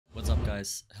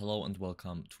guys, hello and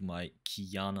welcome to my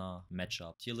Qiyana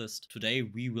matchup tier list. Today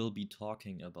we will be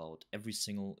talking about every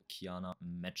single Qiyana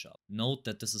matchup. Note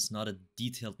that this is not a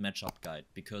detailed matchup guide,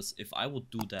 because if I would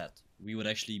do that, we would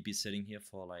actually be sitting here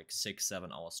for like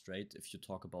 6-7 hours straight if you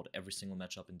talk about every single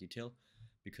matchup in detail,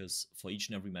 because for each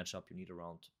and every matchup you need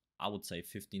around, I would say,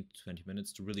 15 to 20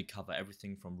 minutes to really cover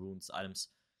everything from runes, items,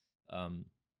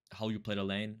 how you play the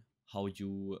lane, how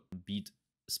you beat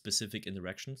specific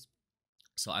interactions.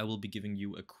 So I will be giving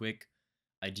you a quick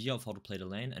idea of how to play the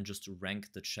lane and just to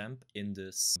rank the champ in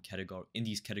this category, in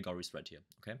these categories right here.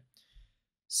 Okay,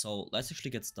 so let's actually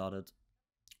get started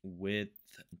with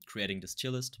creating this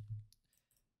tier list.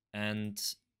 And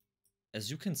as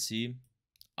you can see,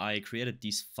 I created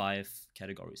these 5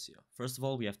 categories here. First of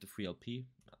all, we have the free LP.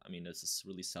 I mean, this is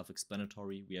really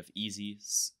self-explanatory. We have easy,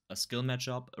 a skill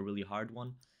matchup, a really hard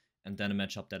one, and then a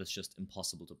matchup that is just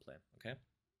impossible to play. Okay,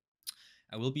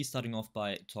 I will be starting off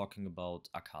by talking about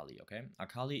Akali, okay?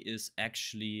 Akali is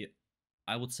actually,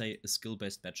 I would say, a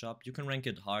skill-based matchup. You can rank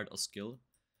it hard or skill,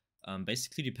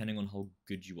 basically depending on how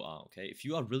good you are, okay? If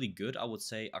you are really good, I would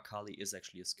say Akali is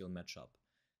actually a skill matchup.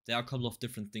 There are a couple of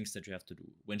different things that you have to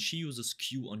do. When she uses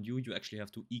Q on you, you actually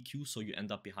have to EQ, so you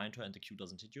end up behind her and the Q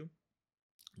doesn't hit you.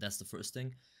 That's the first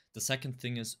thing. The second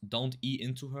thing is, don't E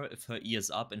into her if her E is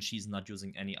up and she's not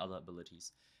using any other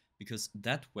abilities, because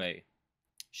that way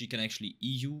she can actually E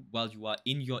you while you are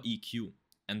in your EQ.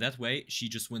 And that way, she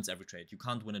just wins every trade. You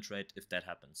can't win a trade if that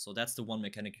happens. So that's the one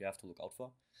mechanic you have to look out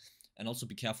for. And also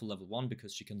be careful level 1,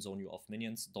 because she can zone you off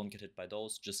minions. Don't get hit by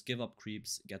those. Just give up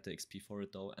creeps, get the XP for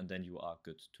it though, and then you are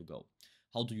good to go.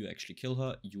 How do you actually kill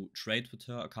her? You trade with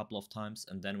her a couple of times,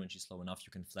 and then when she's slow enough,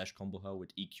 you can flash combo her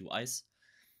with EQ Ice.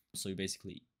 So you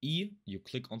basically E, you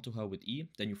click onto her with E,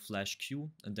 then you flash Q,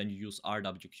 and then you use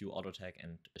RWQ auto attack,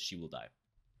 and she will die.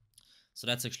 So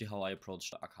that's actually how I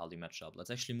approach the Akali matchup. Let's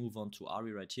actually move on to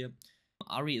Ahri right here.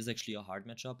 Ahri is actually a hard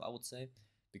matchup, I would say,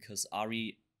 because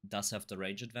Ahri does have the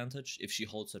range advantage. If she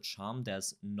holds her charm,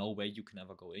 there's no way you can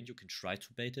ever go in. You can try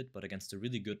to bait it, but against a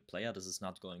really good player, this is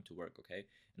not going to work, okay?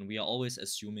 And we are always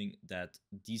assuming that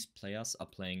these players are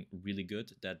playing really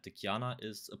good, that the Qiyana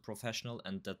is a professional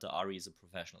and that the Ahri is a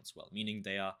professional as well, meaning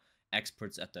they are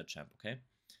experts at their champ, okay?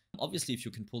 Obviously, if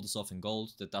you can pull this off in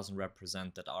gold, that doesn't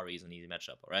represent that Ahri is an easy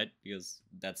matchup, alright? Because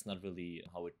that's not really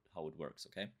how it works,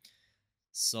 okay?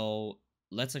 So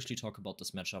let's actually talk about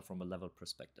this matchup from a level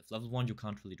perspective. Level 1, you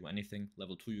can't really do anything.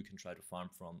 Level 2, you can try to farm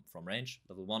from range.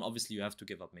 Level 1, obviously, you have to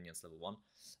give up minions level 1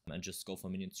 and just go for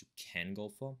minions you can go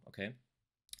for, okay?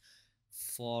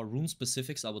 For rune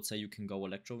specifics, I would say you can go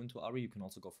Electro into Ahri. You can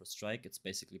also go for Strike. It's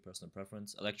basically personal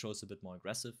preference. Electro is a bit more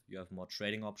aggressive. You have more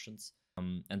trading options.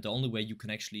 And the only way you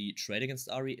can actually trade against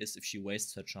Ahri is if she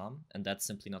wastes her charm. And that's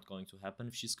simply not going to happen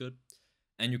if she's good.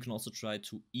 And you can also try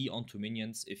to E onto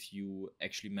minions if you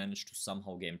actually manage to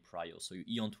somehow game prio. So you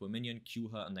E onto a minion, Q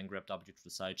her, and then grab W to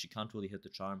the side. She can't really hit the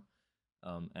charm.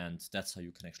 And that's how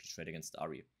you can actually trade against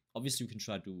Ahri. Obviously, you can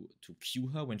try to Q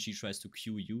her when she tries to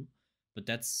Q you, but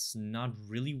that's not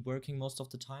really working most of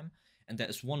the time. And there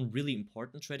is one really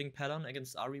important trading pattern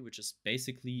against Ahri, which is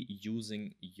basically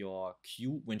using your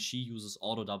Q when she uses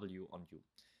auto W on you.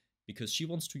 Because she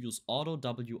wants to use auto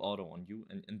W auto on you,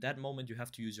 and in that moment you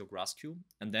have to use your grass Q,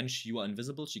 and then you are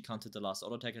invisible, she can't hit the last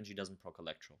auto attack, and she doesn't proc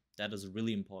Electro. That is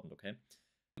really important, okay?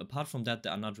 Apart from that,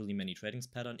 there are not really many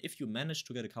tradings pattern. If you manage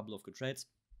to get a couple of good trades,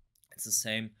 it's the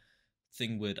same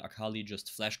thing with Akali.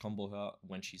 Just flash combo her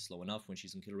when she's slow enough, when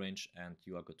she's in kill range, and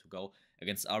you are good to go.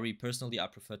 Against Ahri, personally, I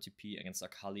prefer TP. Against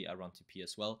Akali, I run TP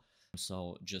as well.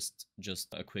 So just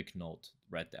a quick note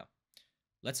right there.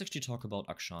 Let's actually talk about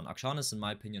Akshan. Akshan is, in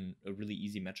my opinion, a really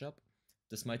easy matchup.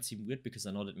 This might seem weird because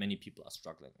I know that many people are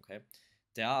struggling, okay?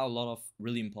 There are a lot of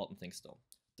really important things though.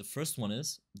 The first one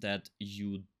is that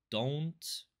you don't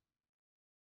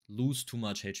lose too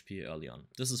much HP early on.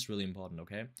 This is really important,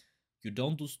 okay? You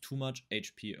don't lose too much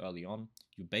HP early on.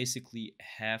 You basically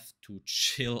have to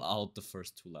chill out the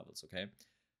first 2 levels, okay?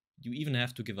 You even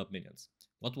have to give up minions.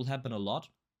 What will happen a lot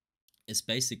is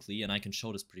basically, and I can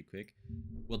show this pretty quick,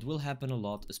 what will happen a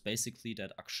lot is basically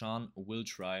that Akshan will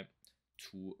try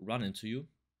to run into you.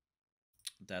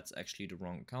 That's actually the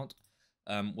wrong account.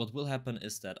 What will happen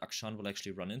is that Akshan will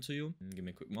actually run into you. Give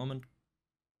me a quick moment.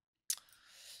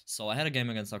 So I had a game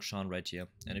against Akshan right here,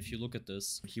 and if you look at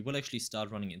this, he will actually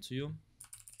start running into you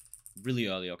really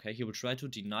early, okay? He will try to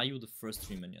deny you the first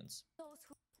 3 minions.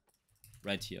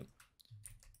 Right here.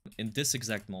 In this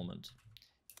exact moment.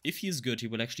 If he is good, he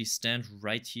will actually stand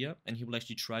right here, and he will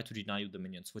actually try to deny you the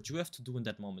minions. What you have to do in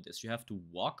that moment is you have to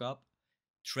walk up,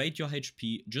 trade your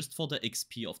HP just for the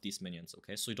XP of these minions,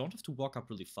 okay? So you don't have to walk up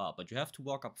really far, but you have to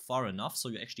walk up far enough so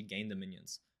you actually gain the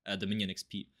minions. the minion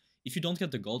XP. If you don't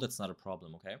get the gold, that's not a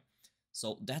problem, okay?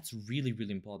 So that's really,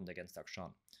 really important against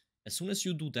Akshan. As soon as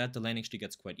you do that, the lane actually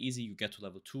gets quite easy. You get to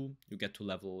level 2, you get to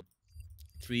level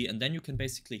 3, and then you can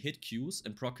basically hit Qs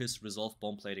and proc his resolve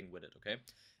bomb plating with it, okay?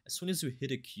 As soon as you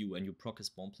hit a Q and you proc his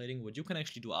bomb plating, what you can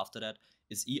actually do after that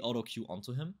is E auto Q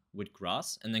onto him with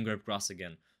grass and then grab grass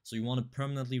again. So you want to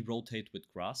permanently rotate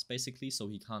with grass basically so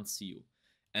he can't see you.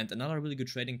 And another really good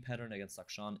trading pattern against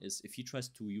Akshan is if he tries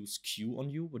to use Q on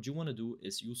you, what you want to do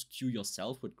is use Q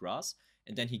yourself with grass,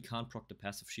 and then he can't proc the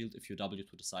passive shield if you W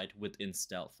to the side within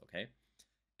stealth, okay?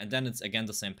 And then it's again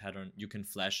the same pattern, you can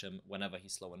flash him whenever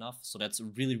he's slow enough. So that's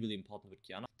really, really important with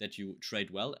Qiyana, that you trade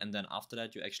well, and then after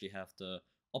that you actually have the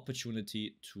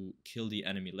opportunity to kill the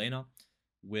enemy laner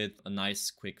with a nice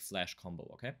quick flash combo,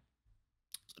 okay?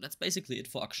 So that's basically it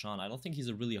for Akshan. I don't think he's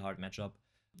a really hard matchup.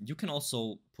 You can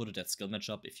also put it at skill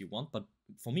matchup if you want, but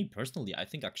for me personally, I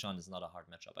think Akshan is not a hard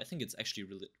matchup. I think it's actually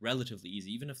relatively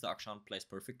easy. Even if the Akshan plays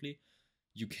perfectly,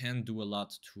 you can do a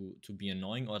lot to be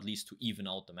annoying, or at least to even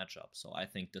out the matchup. So I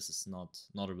think this is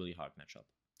not a really hard matchup.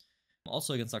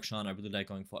 Also against Akshan, I really like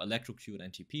going for Electrocute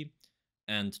and TP.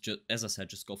 And as I said,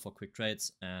 just go for quick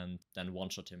trades and then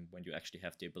one-shot him when you actually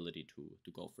have the ability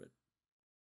to go for it.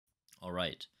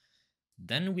 Alright.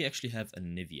 Then we actually have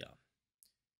Aniva.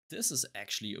 This is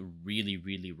actually a really,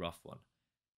 really rough one.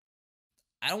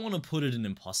 I don't want to put it in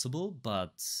impossible,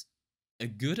 but a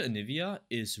good Aniva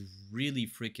is really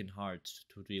freaking hard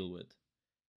to deal with.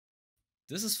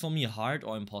 This is for me hard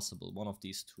or impossible, one of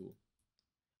these two.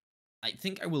 I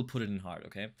think I will put it in hard,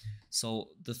 okay? So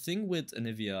the thing with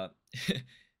Aniva,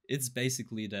 it's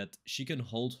basically that she can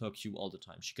hold her Q all the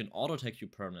time. She can auto-attack you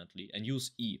permanently and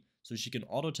use E. So she can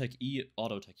auto-attack E,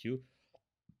 auto-attack you,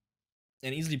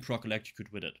 and easily proc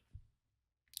Electrocute with it.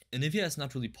 Aniva is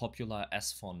not really popular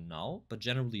as for now, but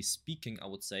generally speaking, I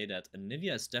would say that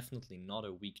Aniva is definitely not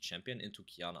a weak champion into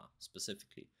Qiyana,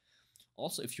 specifically.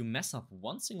 Also, if you mess up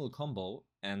one single combo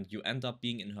and you end up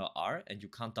being in her R and you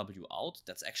can't W out,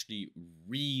 that's actually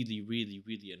really, really,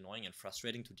 really annoying and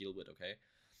frustrating to deal with, okay?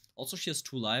 Also, she has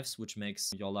 2 lives, which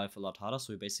makes your life a lot harder,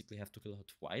 so you basically have to kill her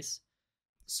twice.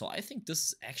 So I think this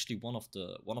is actually one of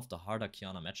the harder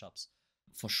Qiyana matchups.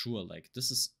 For sure, like,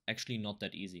 this is actually not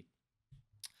that easy.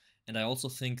 And I also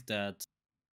think that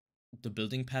the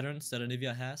building patterns that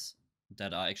Aniva has,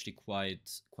 that are actually quite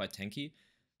tanky,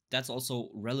 that's also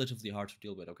relatively hard to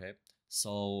deal with, okay?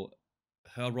 So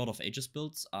her Rod of Ages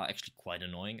builds are actually quite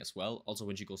annoying as well. Also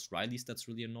when she goes Ryze, that's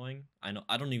really annoying.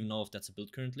 I don't even know if that's a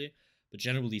build currently, but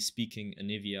generally speaking,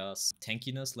 Aniva's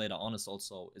tankiness later on is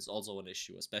also an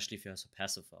issue, especially if you have a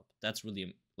passive up. That's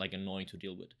really like annoying to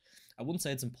deal with. I wouldn't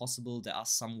say it's impossible, there are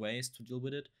some ways to deal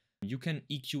with it. You can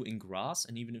EQ in grass,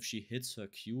 and even if she hits her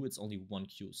Q, it's only 1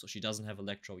 Q, so she doesn't have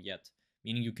Electro yet,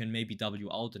 meaning you can maybe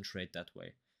W out and trade that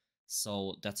way.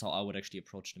 So that's how I would actually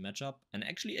approach the matchup. And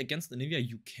actually against Aniva,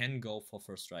 you can go for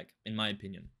first strike, in my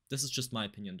opinion. This is just my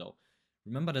opinion though.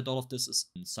 Remember that all of this is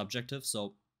subjective,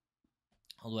 so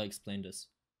how do I explain this?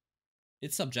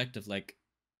 It's subjective, like,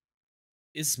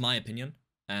 it's my opinion,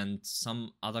 and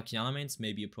some other Qiyana mains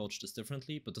maybe approach this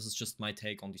differently, but this is just my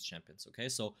take on these champions, okay?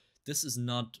 So this is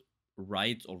not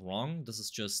right or wrong, this is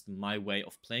just my way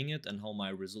of playing it and how my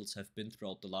results have been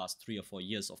throughout the last 3 or 4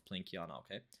 years of playing Qiyana,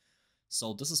 okay?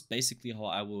 So this is basically how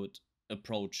I would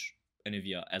approach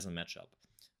Aniva as a matchup.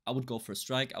 I would go for a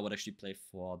strike, I would actually play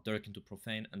for Dirk into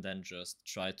Profane, and then just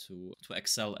try to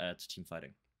excel at team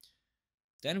fighting.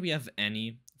 Then we have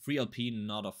Annie, free LP,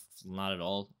 not at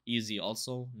all, easy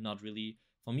also, not really.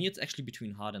 For me it's actually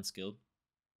between hard and skill.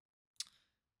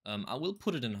 I will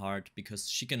put it in hard because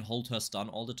she can hold her stun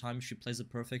all the time if she plays it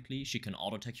perfectly. She can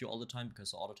auto-attack you all the time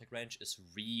because the auto-attack range is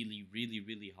really, really,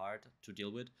 really hard to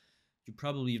deal with. You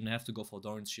probably even have to go for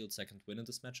Doran's Shield second wind in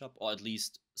this matchup, or at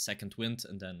least second wind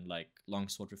and then like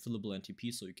longsword refillable and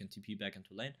TP so you can TP back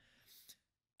into lane.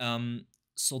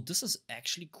 So this is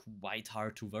actually quite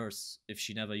hard to verse if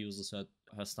she never uses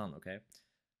her stun, okay?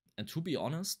 And to be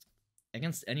honest,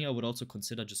 against Annie I would also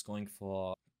consider just going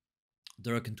for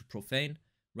Dirk into Profane,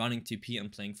 running TP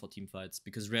and playing for team fights,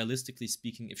 because realistically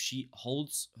speaking, if she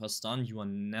holds her stun, you are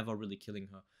never really killing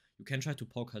her. You can try to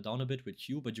poke her down a bit with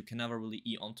Q, but you can never really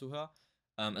E onto her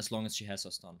as long as she has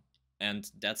her stun. And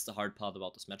that's the hard part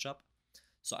about this matchup.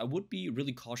 So I would be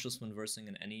really cautious when versing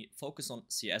in any. Focus on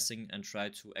CSing and try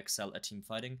to excel at team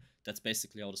fighting. That's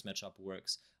basically how this matchup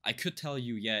works. I could tell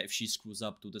you, yeah, if she screws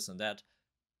up, do this and that.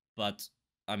 But,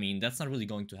 I mean, that's not really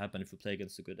going to happen if you play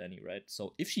against a good Annie, right?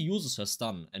 So if she uses her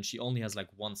stun and she only has like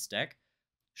 1 stack,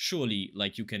 surely,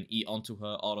 like, you can E onto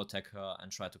her, auto-attack her,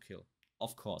 and try to kill.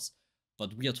 Of course.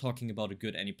 But we are talking about a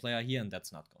good Annie player here, and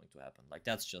that's not going to happen. Like,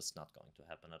 that's just not going to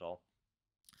happen at all.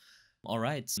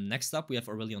 Alright, next up we have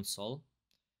Aurelion Sol.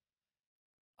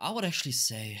 I would actually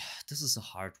say this is a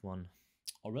hard one.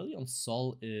 Aurelion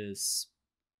Sol is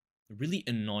really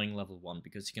annoying level 1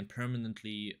 because he can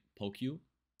permanently poke you.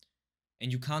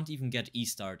 And you can't even get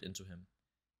E-start into him.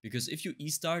 Because if you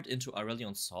E-start into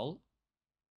Aurelion Sol,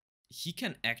 he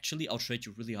can actually outtrade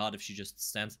you really hard if he just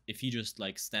stands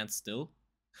still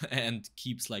and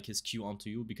keeps like his Q onto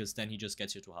you, because then he just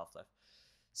gets you to half-life.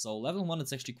 So level 1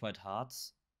 it's actually quite hard.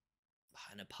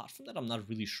 And apart from that, I'm not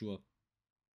really sure.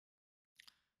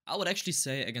 I would actually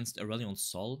say against Aurelion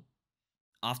Sol,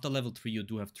 after level 3 you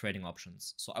do have trading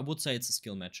options. So I would say it's a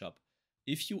skill matchup.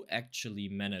 If you actually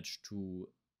manage to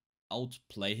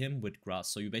outplay him with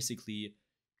grass, so you basically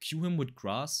Q him with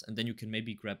grass, and then you can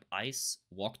maybe grab ice,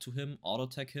 walk to him, auto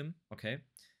tag him, okay?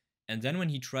 And then when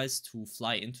he tries to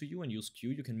fly into you and use Q,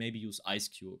 you can maybe use ice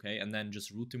Q, okay? And then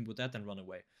just root him with that and run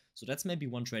away. So that's maybe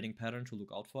one trading pattern to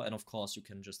look out for. And of course you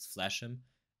can just flash him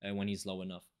when he's low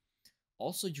enough.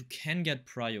 Also, you can get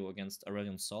prio against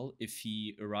Aurelion Sol if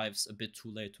he arrives a bit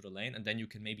too late to the lane, and then you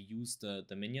can maybe use the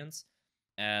minions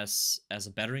as a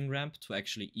battering ramp to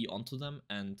actually E onto them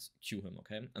and Q him,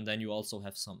 okay? And then you also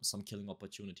have some killing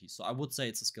opportunities. So I would say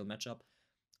it's a skill matchup.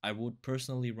 I would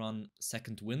personally run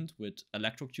Second Wind with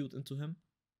Electrocute into him.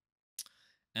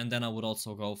 And then I would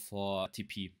also go for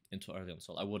TP into Aurelion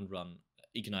Sol. I wouldn't run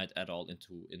Ignite at all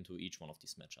into each one of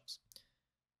these matchups.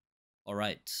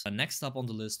 Alright, next up on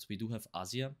the list we do have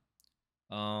Azir.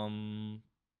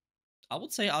 I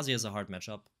would say Azir is a hard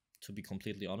matchup, to be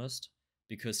completely honest,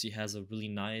 because he has a really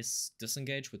nice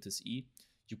disengage with his E.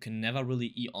 You can never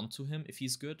really E onto him if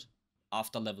he's good.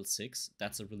 After level 6,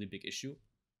 that's a really big issue.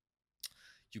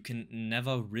 You can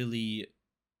never really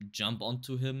jump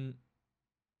onto him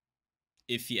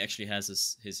if he actually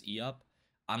has his E up.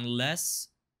 Unless,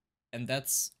 and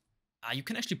that's, you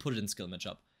can actually put it in skill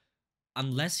matchup.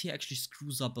 Unless he actually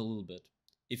screws up a little bit.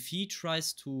 If he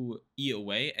tries to E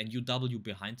away and you W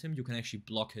behind him, you can actually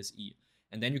block his E.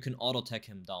 And then you can auto-tag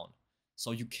him down.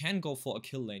 So you can go for a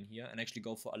kill lane here and actually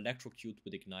go for Electrocute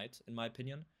with Ignite, in my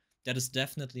opinion. That is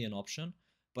definitely an option.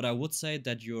 But I would say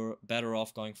that you're better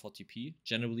off going for TP,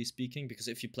 generally speaking, because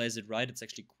if he plays it right, it's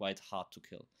actually quite hard to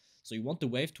kill. So you want the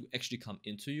wave to actually come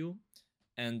into you.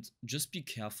 And just be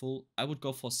careful. I would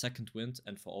go for Second Wind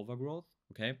and for Overgrowth,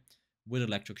 okay, with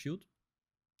Electrocute.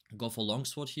 Go for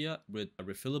Longsword here with a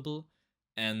refillable,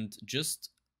 and just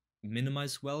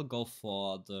minimize well, go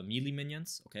for the melee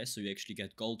minions, okay, so you actually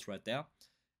get gold right there,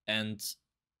 and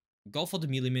go for the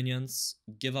melee minions,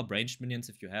 give up ranged minions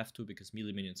if you have to, because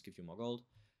melee minions give you more gold,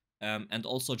 and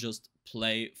also just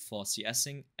play for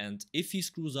CSing, and if he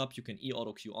screws up, you can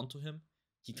E-auto Q onto him.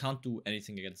 He can't do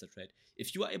anything against the trade.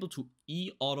 If you are able to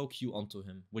E-auto Q onto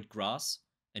him with grass,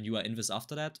 and you are invis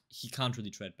after that, he can't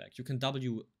really trade back. You can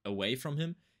W away from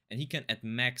him, and he can at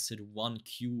max hit 1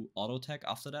 Q auto tag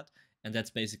after that, and that's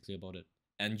basically about it.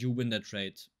 And you win that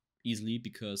trade easily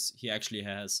because he actually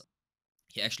has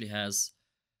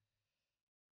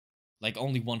like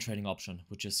only one trading option,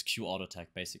 which is Q auto tag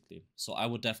basically. So I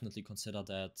would definitely consider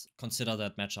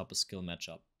that matchup a skill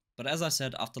matchup. But as I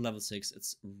said, after level 6,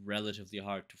 it's relatively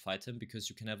hard to fight him because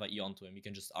you can never E onto him. You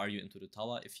can just R you into the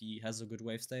tower if he has a good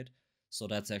wave state. So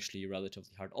that's actually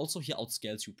relatively hard. Also, he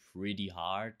outscales you pretty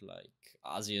hard. Like,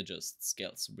 Azir just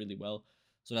scales really well.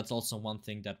 So that's also one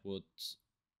thing that would,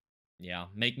 yeah,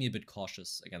 make me a bit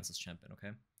cautious against this champion,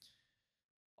 okay?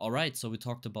 Alright, so we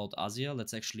talked about Azir.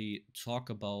 Let's actually talk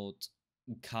about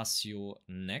Cassio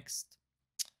next.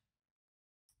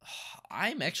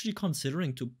 I'm actually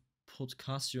considering to put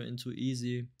Cassio into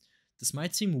easy. This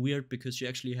might seem weird because she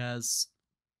has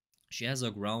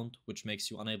a ground which makes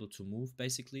you unable to move,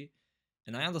 basically.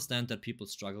 And I understand that people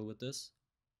struggle with this.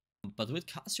 But with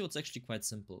Cassio, it's actually quite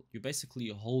simple. You basically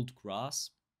hold grass,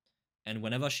 and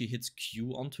whenever she hits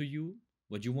Q onto you,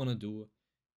 what you want to do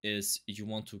is you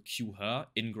want to Q her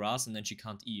in grass, and then she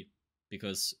can't E,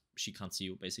 because she can't see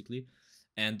you, basically.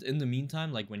 And in the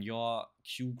meantime, like when your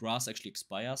Q grass actually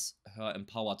expires, her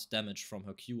empowered damage from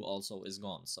her Q also is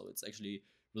gone. So it's actually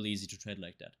really easy to trade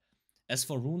like that. As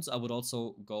for runes, I would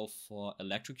also go for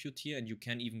Electrocute here, and you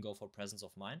can even go for Presence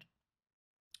of Mind.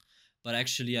 But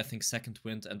actually, I think Second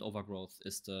Wind and Overgrowth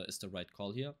is the right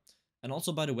call here. And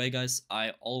also, by the way, guys,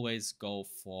 I always go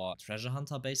for Treasure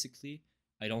Hunter, basically.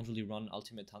 I don't really run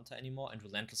Ultimate Hunter anymore, and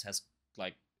Relentless has,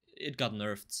 like, it got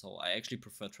nerfed, so I actually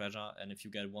prefer Treasure, and if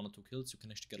you get 1 or 2 kills, you can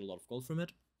actually get a lot of gold from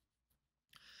it.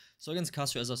 So against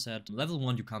Cassio, as I said, level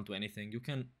 1, you can't do anything. You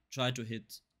can try to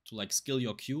like, skill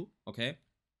your Q, okay?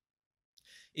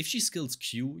 If she skills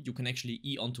Q, you can actually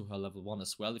E onto her level 1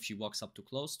 as well if she walks up too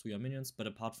close to your minions, but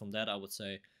apart from that, I would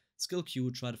say skill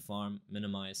Q, try to farm,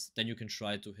 minimize. Then you can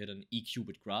try to hit an EQ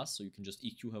with grass, so you can just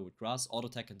EQ her with grass, auto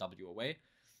attack and W away.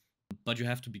 But you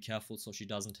have to be careful so she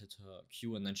doesn't hit her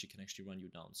Q and then she can actually run you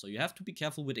down. So you have to be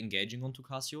careful with engaging onto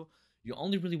Cassio. You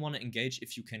only really want to engage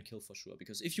if you can kill for sure.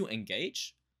 Because if you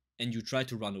engage and you try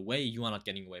to run away, you are not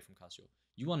getting away from Cassio.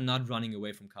 You are not running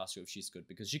away from Cassio if she's good.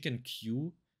 Because she can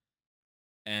Q,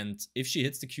 and if she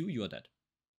hits the Q, you are dead.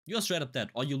 You are straight up dead.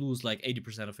 Or you lose like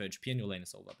 80% of your HP and your lane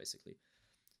is over, basically.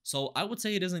 So I would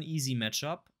say it is an easy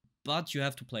matchup, but you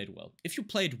have to play it well. If you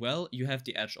play it well, you have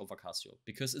the edge over Cassio,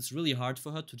 because it's really hard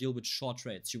for her to deal with short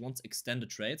trades. She wants extended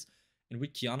trades, and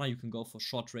with Qiyana you can go for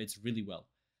short trades really well.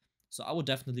 So I would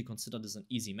definitely consider this an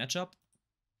easy matchup.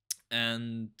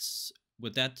 And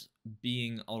with that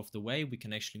being out of the way, we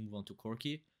can actually move on to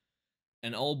Corki.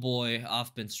 And oh boy,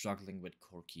 I've been struggling with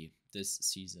Corki this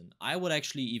season. I would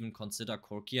actually even consider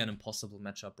Corki an impossible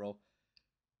matchup, bro.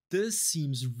 This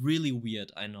seems really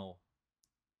weird, I know.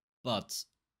 But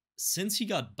since he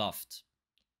got buffed,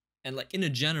 and like in a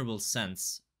general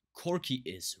sense, Corki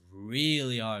is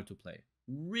really hard to play.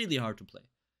 Really hard to play.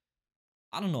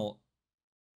 I don't know.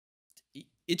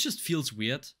 It just feels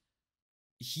weird.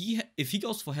 If he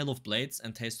goes for Hell of Blades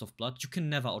and Taste of Blood, you can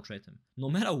never outrate him. No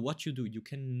matter what you do, you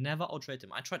can never outrate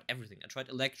him. I tried everything. I tried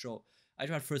Electro, I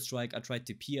tried First Strike, I tried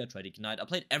TP, I tried Ignite. I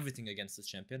played everything against this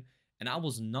champion, and I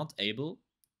was not able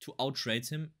to outrate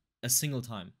him a single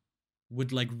time.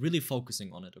 With like really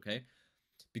focusing on it, okay?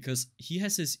 Because he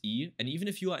has his E, and even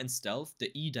if you are in stealth,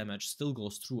 the E damage still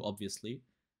goes through, obviously.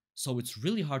 So it's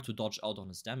really hard to dodge out on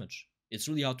his damage. It's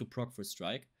really hard to proc First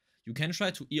Strike. You can try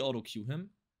to E-auto Q him,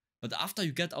 but after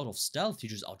you get out of stealth, he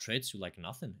just outrates you like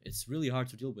nothing. It's really hard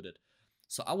to deal with it.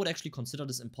 So I would actually consider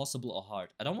this impossible or hard.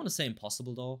 I don't want to say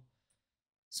impossible though.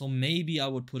 So maybe I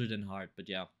would put it in hard, but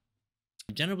yeah.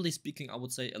 Generally speaking, I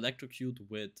would say Electrocute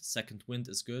with Second Wind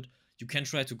is good. You can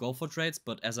try to go for trades,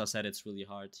 but as I said, it's really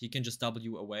hard. He can just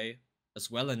W away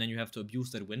as well, and then you have to abuse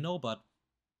that window, but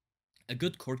a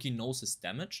good Corki knows his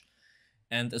damage.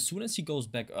 And as soon as he goes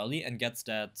back early and gets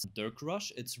that Dirk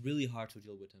Rush, it's really hard to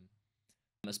deal with him.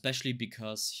 Especially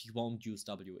because he won't use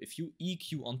W. If you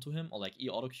EQ onto him, or like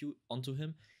E-auto Q onto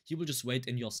him, he will just wait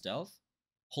in your stealth,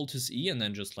 hold his E, and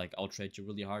then just like outrate you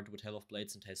really hard with Hell of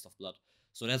Blades and Taste of Blood.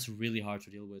 So that's really hard to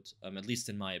deal with, at least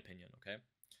in my opinion, okay?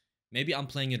 Maybe I'm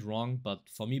playing it wrong, but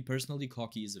for me personally,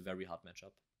 Corki is a very hard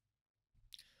matchup.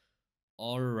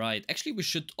 Alright, actually we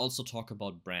should also talk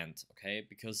about Brand, okay?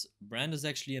 Because Brand is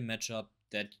actually a matchup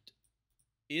that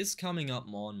is coming up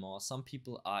more and more. Some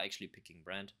people are actually picking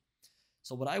Brand.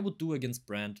 So what I would do against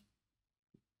Brand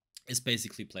is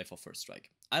basically play for First Strike.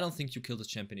 I don't think you kill this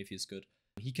champion if he's good.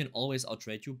 He can always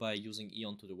outrate you by using E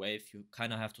onto the wave. You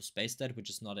kind of have to space that, which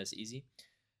is not as easy.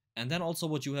 And then also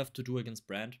what you have to do against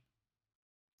Brand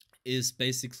is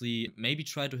basically maybe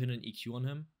try to hit an EQ on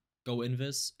him, go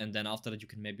invis, and then after that you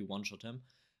can maybe one-shot him.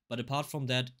 But apart from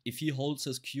that, if he holds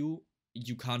his Q,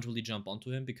 you can't really jump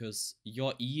onto him because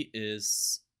your E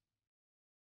is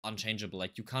unchangeable.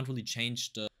 Like, you can't really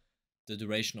change the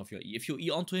duration of your E. If you E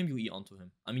onto him, you E onto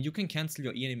him. I mean, you can cancel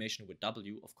your E animation with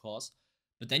W, of course,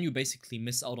 but then you basically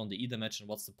miss out on the E damage, and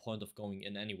what's the point of going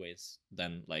in anyways?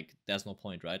 Then, like, there's no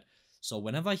point, right? So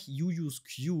whenever you use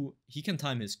Q, he can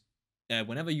time his...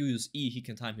 whenever you use E, he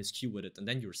can time his Q with it, and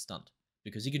then you're stunned.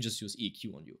 Because he can just use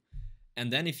EQ on you.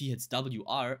 And then if he hits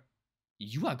WR,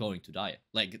 you are going to die.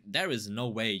 Like, there is no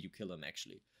way you kill him,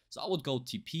 actually. So I would go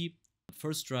TP,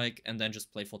 First Strike, and then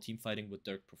just play for team fighting with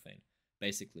Dirk Profane,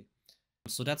 basically.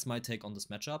 So that's my take on this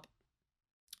matchup.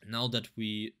 Now that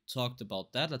we talked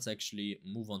about that, let's actually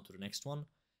move on to the next one.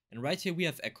 And right here we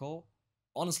have Ekko.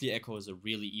 Honestly, Ekko is a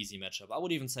really easy matchup. I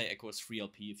would even say Ekko is free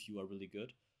LP if you are really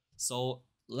good. So,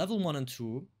 level 1 and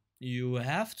 2, you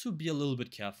have to be a little bit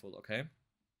careful, okay?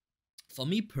 For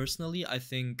me personally, I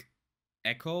think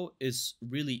Ekko is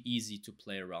really easy to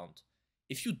play around.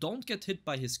 If you don't get hit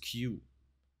by his Q,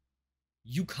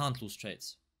 you can't lose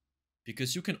trades.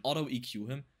 Because you can auto EQ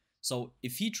him. So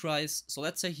if he tries, so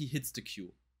let's say he hits the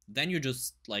Q, then you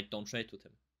just like don't trade with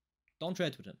him. Don't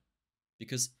trade with him.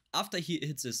 Because after he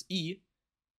hits his E,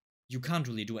 you can't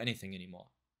really do anything anymore.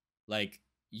 Like,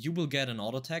 you will get an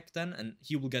auto attack then, and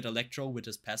he will get Electro with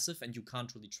his passive, and you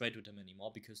can't really trade with him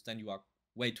anymore, because then you are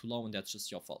way too low, and that's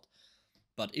just your fault.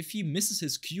 But if he misses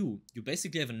his Q, you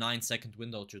basically have a 9-second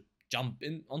window to jump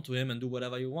in onto him and do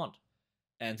whatever you want.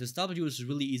 And his W is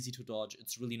really easy to dodge,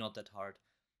 it's really not that hard.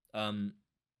 And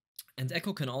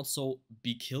Ekko can also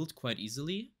be killed quite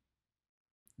easily,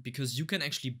 because you can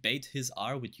actually bait his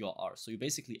R with your R. So you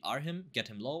basically R him, get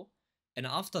him low, and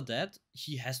after that,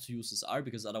 he has to use his R,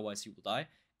 because otherwise he will die.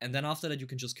 And then after that, you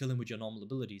can just kill him with your normal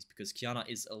abilities, because Qiyana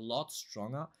is a lot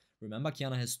stronger. Remember,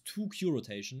 Qiyana has 2 Q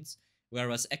rotations,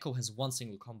 whereas Ekko has 1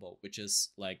 single combo, which is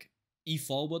like E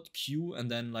forward, Q, and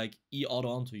then like E auto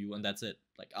onto you, and that's it.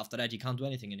 Like after that, you can't do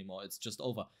anything anymore. It's just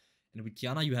over. And with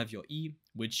Qiyana, you have your E,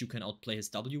 which you can outplay his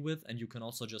W with, and you can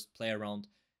also just play around.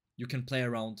 You can play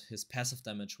around his passive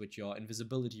damage with your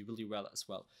invisibility really well as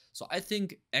well. So I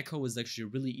think Ekko is actually a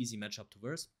really easy matchup to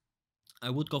verse. I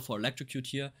would go for Electrocute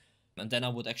here, and then I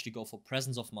would actually go for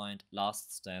Presence of Mind,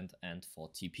 Last Stand, and for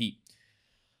TP.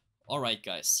 Alright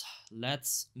guys,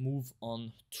 let's move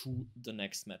on to the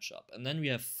next matchup. And then we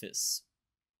have Fizz.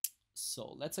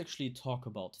 So let's actually talk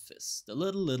about Fizz, the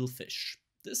little fish.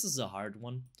 This is a hard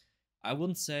one. I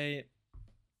wouldn't say...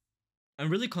 I'm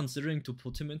really considering to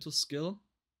put him into skill.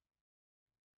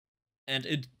 And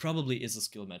it probably is a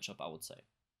skill matchup, I would say.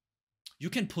 You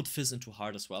can put Fizz into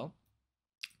hard as well.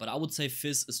 But I would say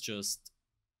Fizz is just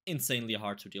insanely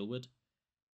hard to deal with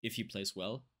if he plays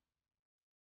well.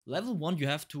 Level 1, you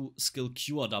have to skill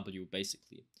Q or W,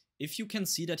 basically. If you can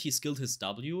see that he skilled his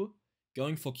W,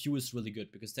 going for Q is really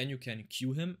good, because then you can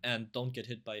Q him and don't get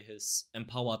hit by his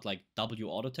empowered like W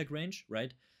auto attack range,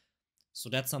 right? So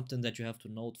that's something that you have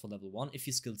to note for level 1. If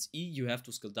he skills E, you have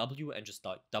to skill W and just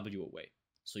W away.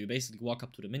 So you basically walk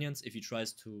up to the minions. If he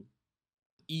tries to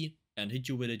E and hit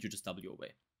you with it, you just W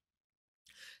away.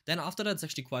 Then after that, it's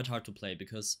actually quite hard to play,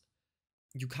 because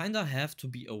you kinda have to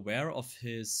be aware of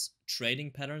his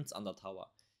trading patterns under tower.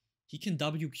 He can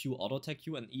WQ auto attack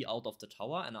you and E out of the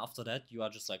tower, and after that you are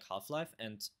just like Half-Life,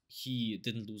 and he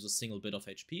didn't lose a single bit of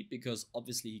HP, because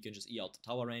obviously he can just E out the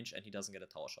tower range and he doesn't get a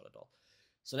tower shot at all.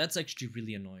 So that's actually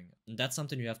really annoying, and that's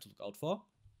something you have to look out for.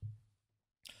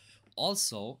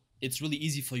 Also, it's really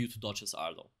easy for you to dodge his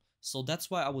R though. So that's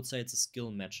why I would say it's a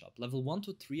skill matchup. Level 1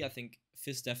 to 3, I think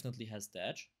Fizz definitely has the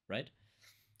edge, right?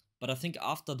 But I think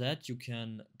after that, you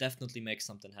can definitely make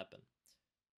something happen.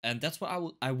 And that's why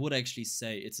I would actually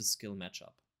say it's a skill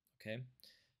matchup, okay?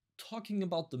 Talking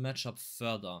about the matchup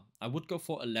further, I would go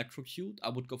for Electrocute, I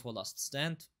would go for Last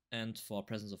Stand, and for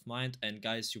Presence of Mind. And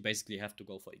guys, you basically have to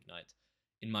go for Ignite,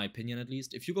 in my opinion at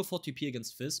least. If you go for TP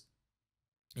against Fizz,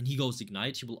 and he goes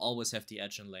Ignite, he will always have the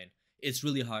edge in lane. It's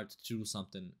really hard to do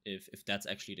something if that's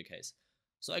actually the case.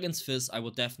 So against Fizz, I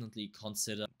would definitely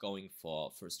consider going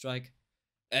for First Strike,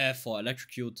 for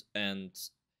Electrocute, and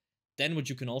then what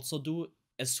you can also do,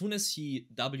 as soon as he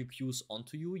WQs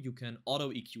onto you, you can auto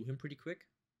EQ him pretty quick,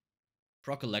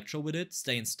 proc Electro with it,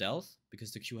 stay in stealth,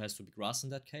 because the Q has to be grass in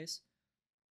that case,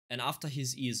 and after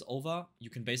his E is over, you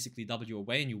can basically W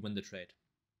away and you win the trade.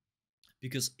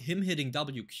 Because him hitting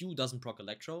WQ doesn't proc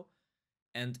Electro,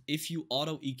 and if you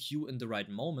auto EQ in the right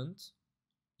moment,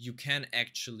 you can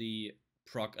actually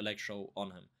proc Electro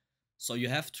on him. So you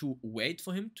have to wait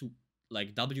for him to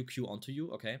like WQ onto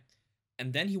you, okay?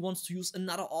 And then he wants to use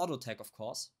another auto attack, of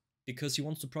course, because he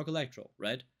wants to proc Electro,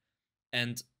 right?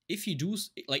 And if he does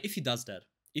that,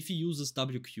 if he uses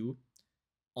WQ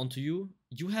onto you,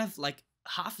 you have like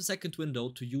half a second window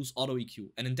to use auto EQ,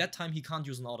 and in that time he can't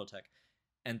use an auto attack.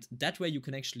 And that way you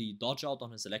can actually dodge out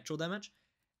on his Electro damage,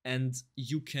 and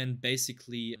you can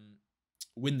basically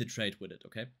win the trade with it,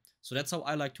 okay? So that's how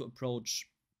I like to approach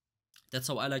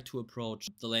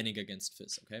the laning against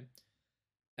Fizz, okay?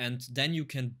 And then you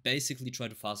can basically try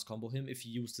to fast combo him if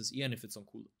you use this E and if it's on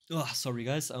cool. Oh, sorry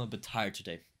guys, I'm a bit tired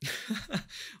today.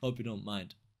 Hope you don't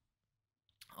mind.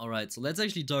 Alright, so let's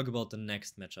actually talk about the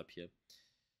next matchup here.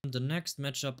 The next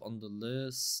matchup on the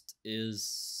list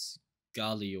is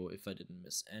Galio, if I didn't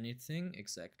miss anything.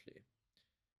 Exactly.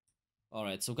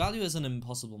 Alright, so Galio is an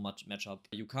impossible matchup.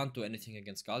 You can't do anything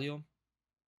against Galio.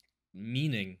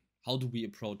 Meaning, how do we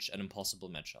approach an impossible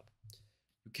matchup?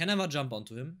 You can never jump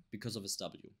onto him because of his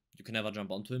W. You can never jump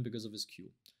onto him because of his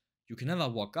Q. You can never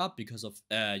walk up because of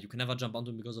you can never jump onto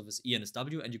him because of his E and his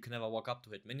W, and you can never walk up to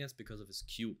hit minions because of his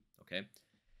Q. Okay.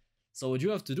 So what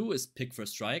you have to do is pick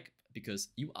First Strike, because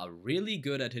you are really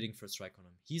good at hitting First Strike on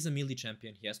him. He's a melee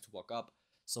champion, he has to walk up.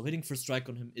 So hitting First Strike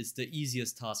on him is the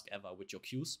easiest task ever with your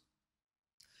Qs.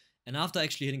 And after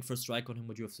actually hitting First Strike on him,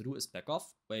 what you have to do is back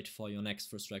off, wait for your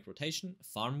next First Strike rotation,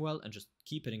 farm well, and just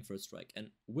keep hitting First Strike. And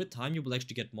with time, you will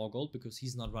actually get more gold because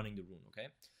he's not running the rune, okay?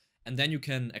 And then you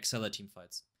can accelerate team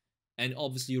fights. And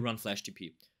obviously you run Flash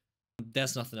TP.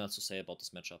 There's nothing else to say about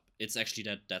this matchup. It's actually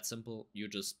that simple. You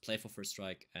just play for First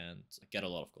Strike and get a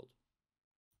lot of gold.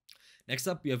 Next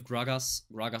up, we have Gragas.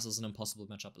 Gragas is an impossible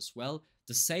matchup as well.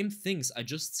 The same things I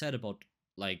just said about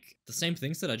the same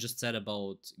things that I just said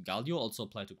about Galio also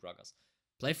apply to Gragas.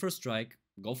 Play First Strike,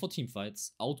 go for team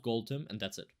fights, outgold him, and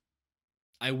that's it.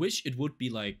 I wish it would be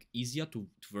like easier to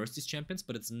verse these champions,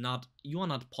 but it's not. You are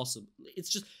not possible.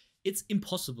 It's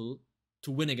impossible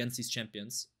to win against these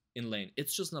champions in lane.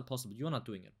 It's just not possible. You are not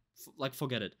doing it.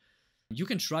 Forget it. You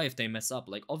can try if they mess up.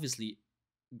 Like, obviously,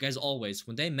 guys, always,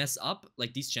 when they mess up,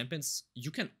 like these champions,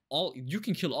 you can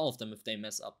kill all of them if they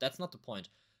mess up. That's not the point.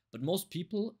 But most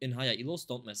people in higher elos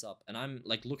don't mess up. And I'm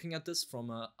like looking at this from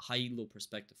a high elo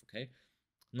perspective, okay?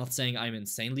 I'm not saying I'm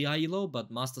insanely high elo,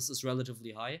 but Masters is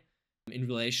relatively high in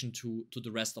relation to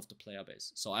the rest of the player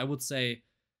base. So I would say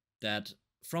that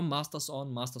from Masters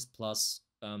on, Masters plus,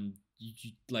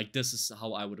 like this is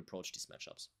how I would approach these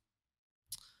matchups.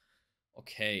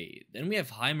 Okay, then we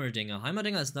have Heimerdinger.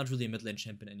 Heimerdinger is not really a mid lane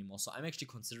champion anymore, so I'm actually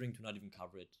considering to not even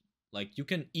cover it. Like, you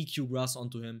can EQ grass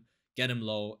onto him, get him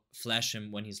low, flash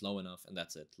him when he's low enough, and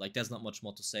that's it. Like, there's not much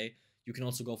more to say. You can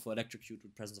also go for Electrocute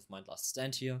with Presence of Mind Last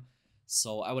Stand here.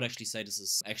 So I would actually say this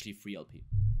is actually free LP.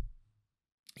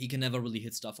 He can never really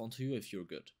hit stuff onto you if you're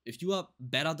good. If you are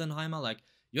better than Heimer, like,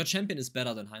 your champion is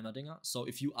better than Heimerdinger, so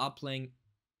if you are playing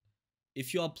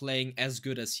as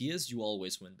good as he is, you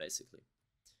always win, basically.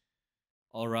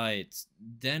 Alright,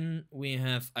 then we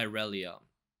have Irelia.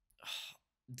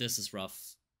 This is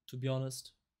rough, to be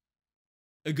honest.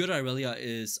 A good Irelia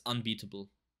is unbeatable,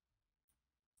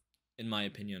 in my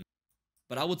opinion.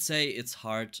 But I would say it's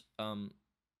hard.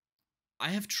 I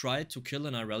have tried to kill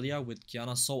an Irelia with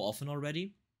Qiyana so often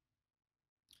already.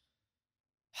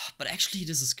 But actually,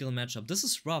 this is a skill matchup. This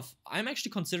is rough. I'm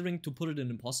actually considering to put it in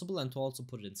impossible and to also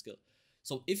put it in skill.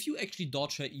 So if you actually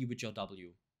dodge her E with your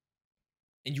W,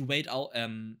 and you wait out,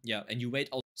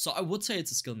 so I would say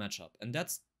it's a skill matchup, and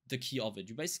that's the key of it.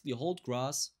 You basically hold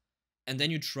grass, and then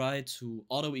you try to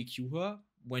auto EQ her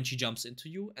when she jumps into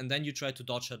you, and then you try to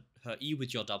dodge her E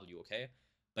with your W, okay?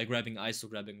 By grabbing ice or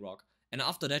grabbing rock. And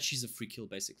after that, she's a free kill,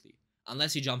 basically.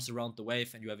 Unless he jumps around the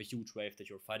wave and you have a huge wave that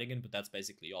you're fighting in, but that's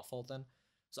basically your fault then.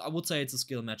 So I would say it's a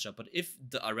skill matchup, but if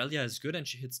the Irelia is good and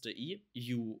she hits the E,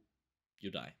 you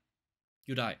die.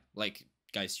 You die. Like,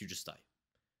 guys, you just die.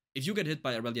 If you get hit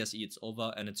by Irelia's E, it's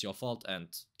over, and it's your fault, and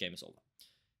game is over.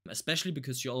 Especially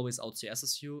because she always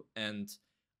out-CSs you, and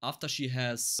after she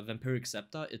has a Vampiric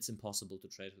Scepter, it's impossible to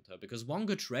trade with her. Because one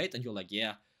good trade, and you're like,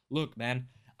 yeah, look, man,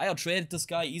 I out-traded this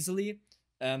guy easily.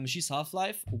 She's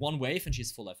half-life, one wave, and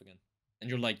she's full life again. And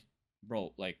you're like,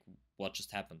 bro, like, what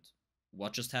just happened?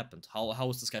 What just happened? How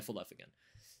is this guy full life again?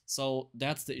 So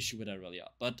that's the issue with Irelia.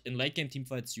 But in late game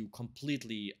teamfights, you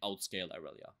completely outscale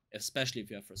Irelia, especially if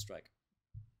you have first strike.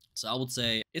 So I would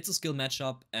say it's a skill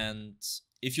matchup, and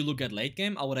if you look at late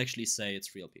game, I would actually say it's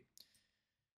free LP.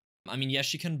 I mean, yeah,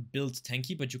 she can build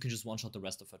tanky, but you can just one-shot the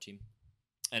rest of her team.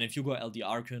 And if you go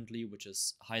LDR currently, which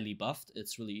is highly buffed,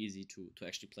 it's really easy to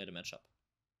actually play the matchup.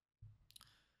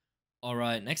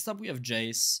 Alright, next up we have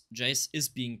Jayce. Jayce is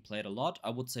being played a lot. I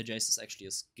would say Jayce is actually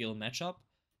a skill matchup,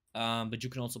 but you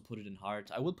can also put it in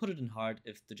hard. I would put it in hard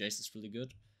if the Jayce is really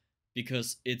good,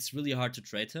 because it's really hard to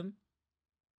trade him.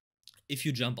 If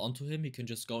you jump onto him, he can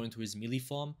just go into his melee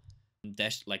form,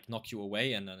 dash, like knock you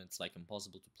away, and then it's like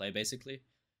impossible to play basically,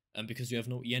 because you have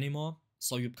no E anymore.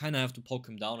 So you kind of have to poke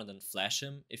him down and then flash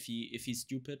him if he's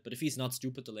stupid. But if he's not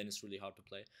stupid, the lane is really hard to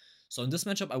play. So in this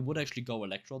matchup, I would actually go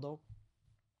Electro though.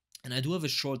 And I do have a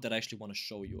short that I actually want to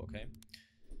show you, okay?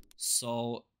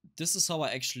 So this is how I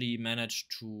actually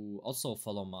managed to also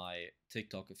follow my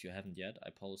TikTok if you haven't yet. I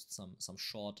post some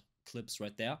short clips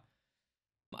right there.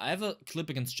 I have a clip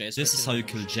against Jayce. This is how you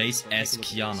kill Jayce as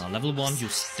Qiyana. Level 1, you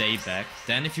stay back.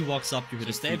 Then if he walks up, you hit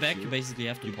a stay back, you basically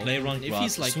have to play around grass. If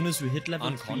he's like as soon as you hit level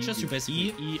unconscious, 3, you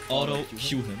basically E auto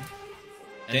Q him.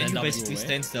 Then you basically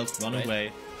stand stealth, run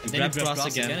away. You grab grass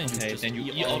again, okay, then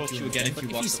you E auto Q again if he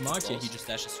walks up. He just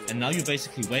dashes you. And now you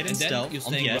basically wait in stealth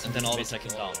on the edge and then auto attack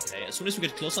him down, okay? As soon as you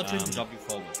get closer to him, you W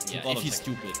forward. Yeah, if he's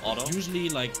stupid. Auto. Usually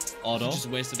like auto.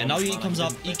 Just and now he comes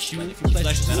up, EQ, he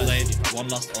flashes the lane, one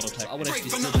last auto attack. I would actually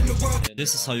still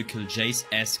this is how you kill Jayce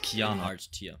as Qiyana. Hard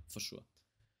tier, for sure.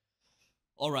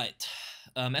 Alright.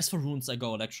 As for runes, I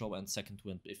go Electro and Second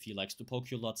Wind. If he likes to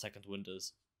poke you a lot, Second Wind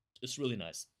is really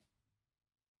nice.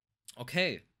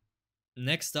 Okay.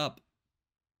 Next up.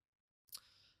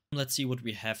 Let's see what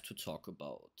we have to talk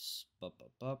about.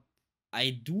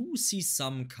 I do see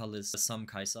some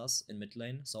Kaisas in mid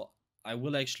lane, so I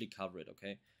will actually cover it,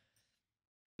 okay?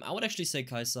 I would actually say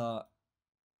Kaisa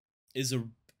is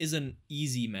an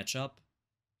easy matchup.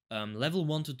 Level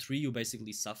 1 to 3, you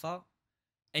basically suffer,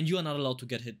 and you are not allowed to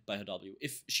get hit by her W.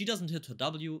 If she doesn't hit her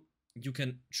W, you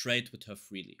can trade with her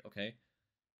freely, okay?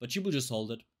 But she will just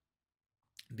hold it,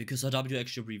 because her W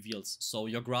actually reveals. So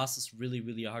your grass is really,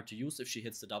 really hard to use if she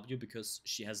hits the W, because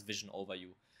she has vision over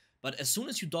you. But as soon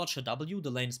as you dodge her W,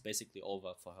 the lane is basically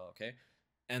over for her, okay?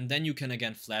 And then you can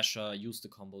again flash her, use the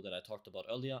combo that I talked about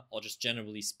earlier, or just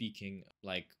generally speaking,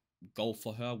 like, go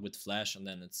for her with flash, and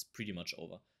then it's pretty much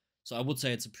over. So I would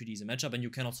say it's a pretty easy matchup, and you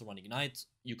can also run Ignite,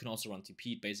 you can also run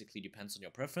TP, it basically depends on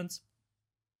your preference.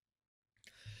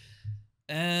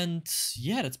 And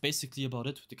yeah, that's basically about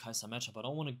it with the Kaisa matchup. I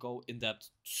don't want to go in depth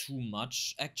too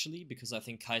much, actually, because I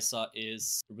think Kaisa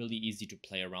is really easy to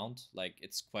play around. Like,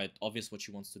 it's quite obvious what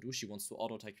she wants to do. She wants to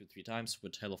auto-attack you 3 times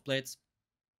with Hail of Blades,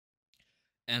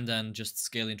 and then just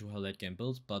scale into her late game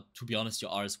build. But to be honest,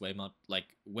 your R is way more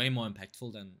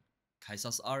impactful than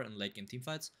Kaisa's R in late game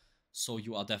teamfights. So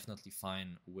you are definitely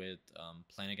fine with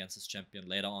playing against this champion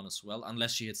later on as well,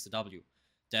 unless she hits the W.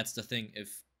 That's the thing.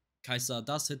 If Kaisa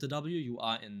does hit the W, you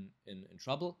are in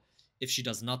trouble. If she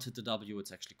does not hit the W,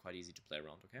 it's actually quite easy to play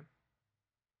around, okay?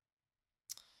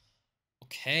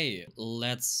 Okay,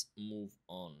 let's move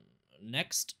on.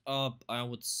 Next up, I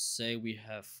would say we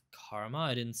have Karma.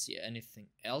 I didn't see anything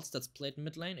else that's played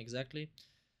mid lane, exactly.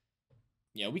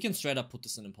 Yeah, we can straight up put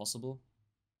this in impossible.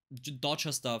 Dodge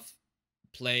her stuff,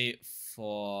 play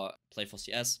for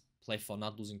CS, play for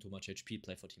not losing too much HP,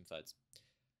 play for team fights.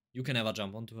 You can never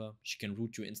jump onto her. She can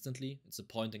root you instantly. It's a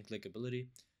point and click ability.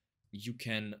 You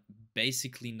can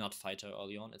basically not fight her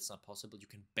early on. It's not possible. You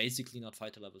can basically not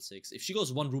fight her level 6. If she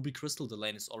goes 1 Ruby Crystal, the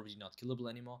lane is already not killable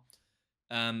anymore.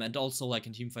 And also, like,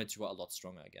 in teamfights, you are a lot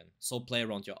stronger again. So play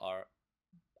around your R.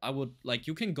 I would, like,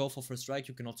 you can go for First Strike.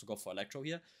 You can also go for Electro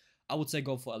here. I would say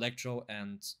go for Electro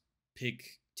and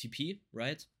pick TP,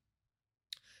 right?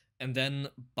 And then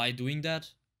by doing that,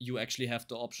 you actually have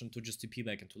the option to just TP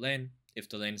back into lane if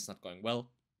the lane is not going well.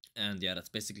 And yeah, that's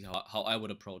basically how I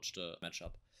would approach the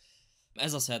matchup.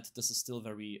 As I said, this is still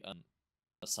very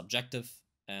subjective,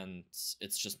 and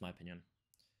it's just my opinion.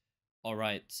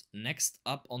 Alright, next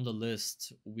up on the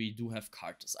list, we do have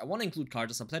Khartus. I want to include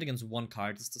Khartus. I played against 1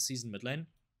 Khartus this season mid lane.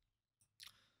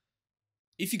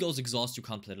 If he goes exhaust, you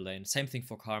can't play the lane. Same thing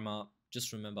for Karma.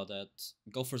 Just remember that.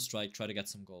 Go for a strike, try to get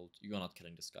some gold. You are not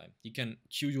killing this guy. He can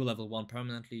Q you level 1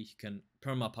 permanently. He can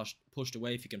perma push the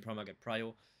wave. He can perma get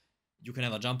prio. You can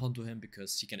never jump onto him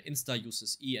because he can insta use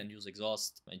his E and use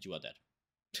exhaust, and you are dead.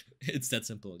 It's that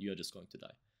simple. You are just going to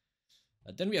die.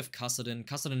 Then we have Kassadin.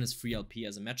 Kassadin is free LP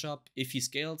as a matchup. If he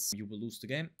scales, you will lose the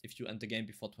game. If you end the game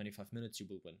before 25 minutes, you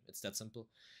will win. It's that simple.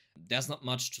 There's not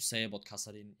much to say about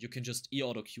Kassadin. You can just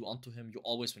E-auto Q onto him. You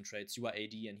always win trades. You are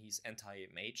AD and he's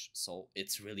anti-mage, so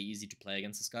it's really easy to play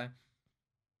against this guy.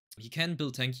 He can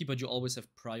build tanky, but you always have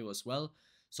prio as well.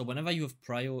 So whenever you have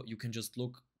prio, you can just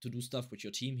look to do stuff with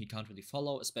your team. He can't really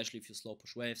follow, especially if you slow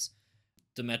push waves.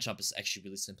 The matchup is actually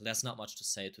really simple. There's not much to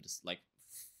say to this, like,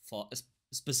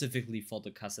 specifically for the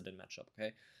Kassadin matchup,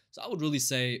 okay? So I would really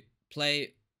say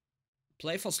play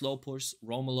for slow push,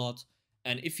 roam a lot,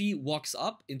 and if he walks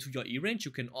up into your E range,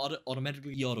 you can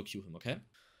automatically E-auto Q him, okay?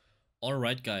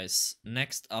 Alright guys,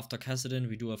 next after Kassadin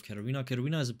we do have Katarina.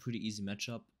 Katarina is a pretty easy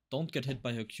matchup. Don't get hit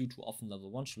by her Q too often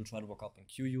level 1, she will try to walk up and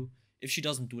Q you. If she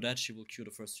doesn't do that, she will Q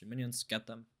the first 3 minions, get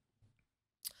them.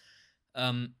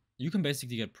 You can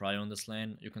basically get prio on this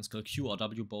lane. You can skill Q or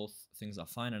W, both things are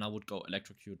fine, and I would go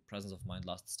Electrocute, Presence of Mind,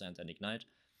 Last Stand, and Ignite.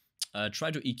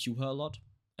 Try to EQ her a lot,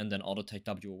 and then auto-take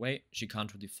W away. She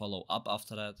can't really follow up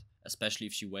after that, especially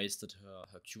if she wasted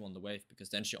her Q on the wave, because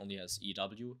then she only has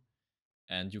EW,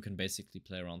 and you can basically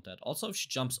play around that. Also, if she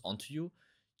jumps onto you,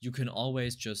 you can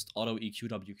always just auto-EQ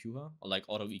WQ her, or like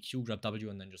auto-EQ, grab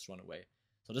W, and then just run away.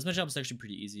 So this matchup is actually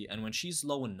pretty easy, and when she's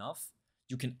low enough,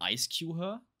 you can Ice Q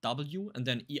her, W, and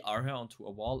then ER her onto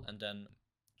a wall, and then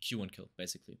Q and kill,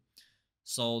 basically.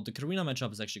 So the Katarina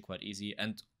matchup is actually quite easy,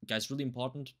 and guys, really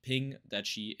important, ping that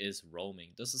she is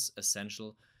roaming. This is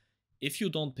essential. If you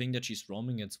don't ping that she's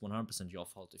roaming, it's 100% your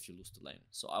fault if you lose the lane.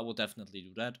 So I will definitely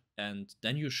do that, and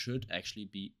then you should actually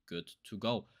be good to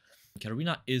go.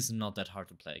 Katarina is not that hard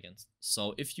to play against.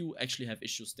 So if you actually have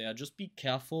issues there, just be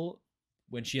careful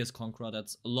when she has Conqueror.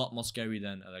 That's a lot more scary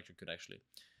than Electrocute, actually.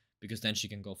 Because then she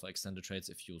can go for extended trades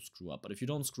if you screw up. But if you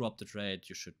don't screw up the trade,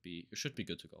 you should be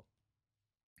good to go.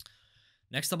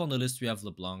 Next up on the list, we have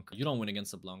Leblanc. You don't win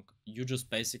against Leblanc. You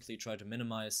just basically try to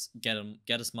minimize,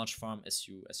 get as much farm as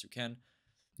you can.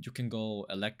 You can go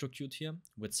Electrocute here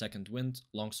with Second Wind,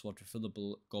 Longsword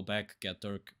refillable, go back, get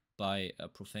Dirk, buy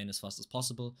Profane as fast as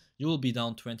possible. You will be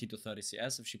down 20 to 30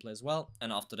 CS if she plays well,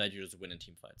 and after that you just win in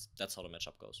team fights. That's how the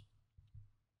matchup goes.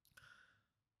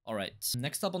 Alright,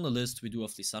 next up on the list we do have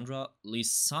Lissandra.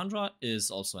 Lissandra is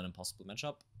also an impossible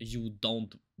matchup. You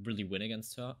don't really win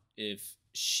against her. If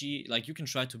she, like, you can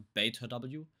try to bait her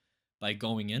W by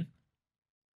going in.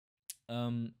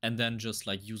 And then just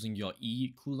like using your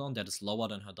E cooldown that is lower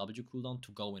than her W cooldown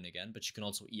to go in again. But you can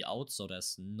also E out, so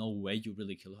there's no way you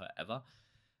really kill her ever.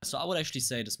 So I would actually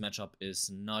say this matchup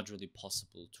is not really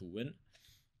possible to win.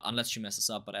 Unless she messes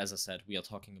up, but as I said, we are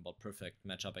talking about perfect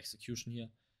matchup execution here.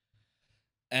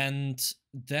 And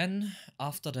then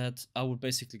after that, I would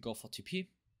basically go for TP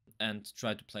and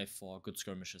try to play for good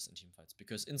skirmishes and teamfights.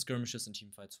 Because in skirmishes and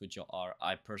teamfights with your R,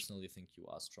 I personally think you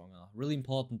are stronger. Really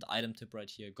important item tip right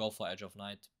here, go for Edge of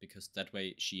Night, because that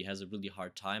way she has a really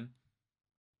hard time.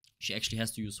 She actually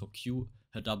has to use her Q,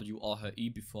 her W, or her E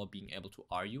before being able to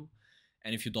R you.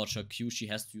 And if you dodge her Q, she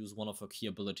has to use one of her key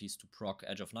abilities to proc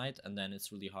Edge of Night, and then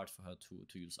it's really hard for her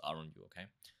to use R on you, okay?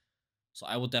 So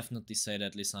I would definitely say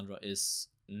that Lissandra is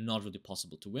not really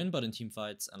possible to win, but in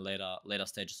teamfights and later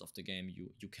stages of the game,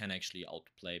 you can actually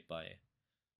outplay by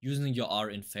using your R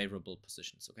in favorable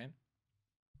positions, okay?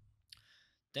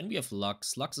 Then we have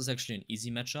Lux. Lux is actually an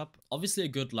easy matchup. Obviously a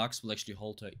good Lux will actually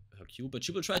hold her Q, but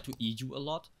she will try to E you a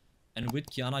lot. And with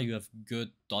Qiyana, you have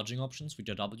good dodging options with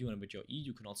your W and with your E.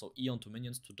 You can also E onto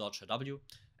minions to dodge her W,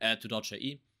 to dodge her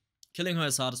E. Killing her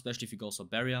is hard, especially if you go for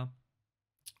barrier.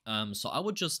 So I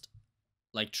would just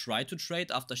like try to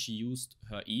trade after she used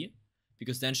her E,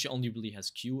 because then she only really has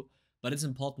Q. But it's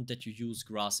important that you use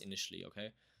grass initially, okay?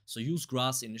 So use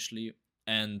grass initially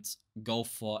and go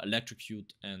for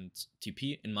electrocute and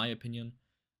TP, in my opinion.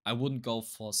 I wouldn't go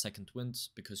for second wind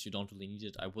because you don't really need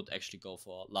it. I would actually go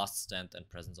for last stand and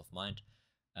presence of mind.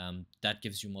 That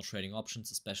gives you more trading options,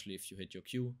 especially if you hit your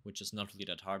Q, which is not really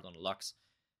that hard on a Lux.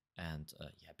 And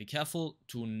yeah, be careful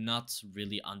to not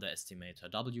really underestimate her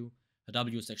W. Her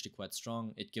W is actually quite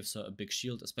strong. It gives her a big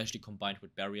shield, especially combined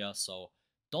with barrier. So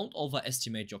don't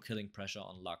overestimate your killing pressure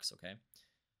on Lux, okay?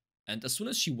 And as soon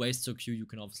as she wastes her Q, you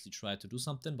can obviously try to do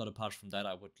something, but apart from that,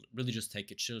 I would really just take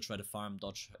it chill, try to farm,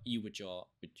 dodge her E with your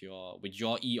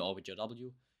E or with your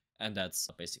W, and that's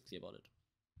basically about it.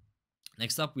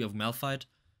 Next up, we have Malphite.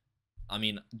 I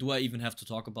mean, do I even have to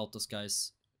talk about this,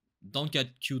 guys? Don't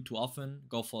get Q too often,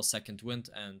 go for second wind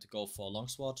and go for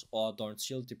longsword or Dorn's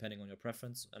shield, depending on your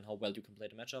preference and how well you can play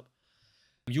the matchup.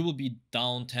 You will be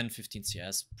down 10-15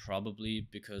 CS probably,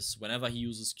 because whenever he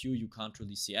uses Q you can't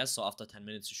really CS, so after 10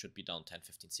 minutes you should be down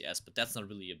 10-15 CS, but that's not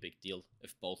really a big deal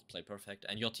if both play perfect,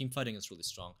 and your team fighting is really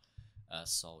strong,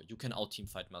 so you can out team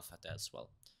fight Malphite there as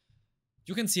well.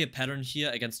 You can see a pattern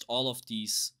here against all of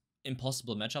these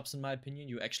impossible matchups. In my opinion,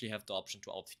 you actually have the option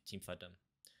to out team fight them,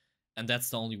 and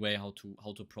that's the only way how to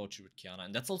approach it with Qiyana.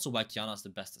 And that's also why Qiyana is the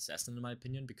best assassin in my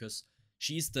opinion, because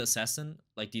she's the assassin,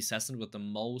 like the assassin with the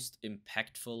most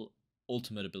impactful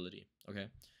ultimate ability, okay?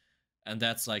 And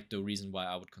that's like the reason why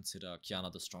I would consider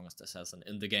Qiyana the strongest assassin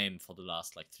in the game for the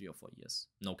last like 3 or 4 years.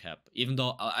 No cap. Even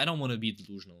though I don't want to be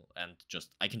delusional and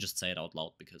I can just say it out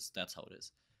loud because that's how it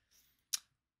is.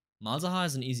 Malzahar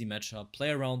is an easy matchup.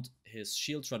 Play around his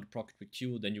shield, try to proc it with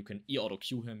Q, then you can E-auto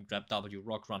Q him, grab W,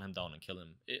 rock, run him down and kill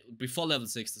him. Before level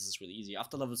 6 this is really easy.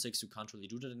 After level 6 you can't really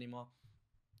do that anymore.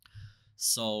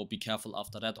 So be careful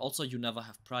after that. Also, you never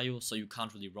have prio, so you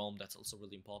can't really roam. That's also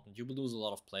really important. You will lose a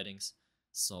lot of platings,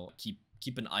 so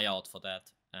keep an eye out for that.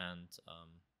 And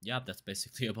yeah, that's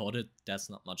basically about it. That's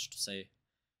not much to say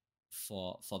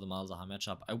for the Malzahar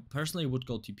matchup. I personally would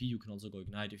go TP. You can also go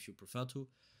Ignite if you prefer to.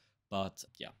 But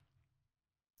yeah,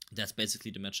 that's basically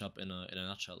the matchup in a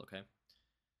nutshell, okay?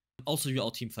 Also, you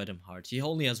out team fight him hard. He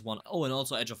only has one. Oh, and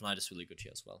also Edge of Night is really good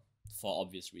here as well, for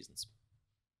obvious reasons.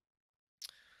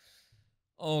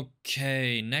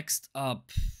 Okay, next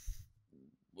up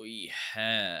we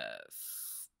have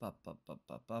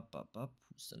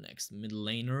who's the next mid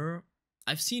laner?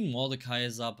 I've seen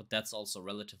Kaisa, but that's also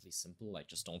relatively simple, like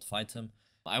just don't fight him.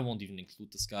 I won't even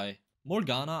include this guy.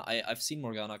 Morgana, I've seen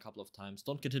Morgana a couple of times.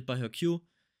 Don't get hit by her Q.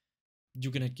 You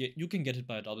can get hit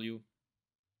by a W.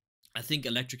 I think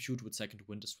electrocute with second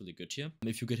wind is really good here.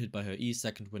 If you get hit by her E,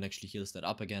 second wind actually heals that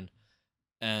up again.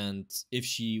 And if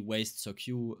she wastes her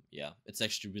Q, yeah, it's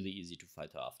actually really easy to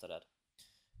fight her after that.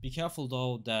 Be careful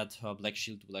though that her black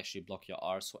shield will actually block your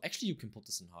R, so actually you can put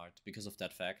this in hard because of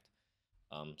that fact.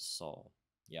 So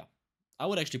yeah, I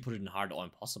would actually put it in hard or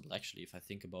impossible actually if I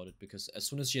think about it, because as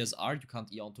soon as she has R you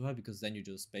can't E onto her, because then you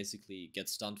just basically get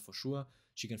stunned for sure.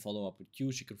 She can follow up with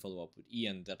Q, she can follow up with E,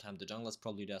 and that time the jungler's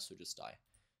probably there, so you just die.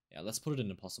 Yeah, let's put it in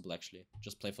impossible actually.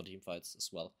 Just play for team fights as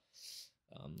well.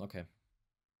 Okay.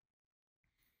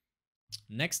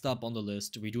 Next up on the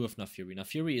list, we do have Naafiri.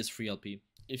 Naafiri is free LP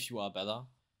if you are better,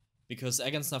 because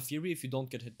against Naafiri, if you don't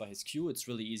get hit by his Q, it's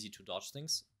really easy to dodge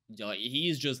things. Yeah, he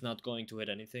is just not going to hit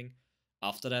anything.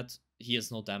 After that, he has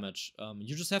no damage.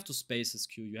 You just have to space his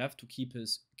Q. You have to keep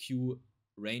his Q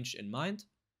range in mind,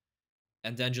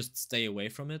 and then just stay away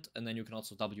from it, and then you can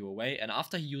also W away. And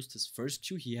after he used his first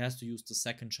Q, he has to use the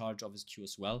second charge of his Q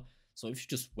as well. So if you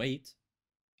just wait,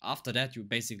 after that you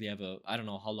basically have a, I don't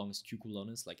know how long his Q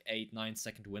cooldown is, like 8-9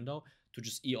 second window to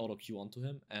just E-auto Q onto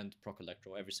him and proc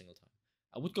Electro every single time.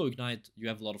 I would go Ignite, you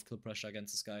have a lot of kill pressure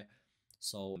against this guy.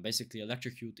 So basically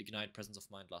Electrocute, Ignite, Presence of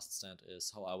Mind, Last Stand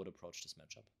is how I would approach this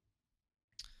matchup.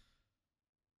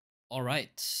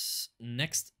 Alright,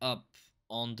 next up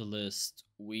on the list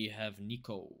we have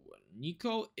Neeko.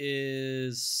 Neeko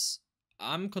is...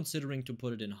 I'm considering to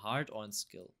put it in hard or in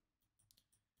skill.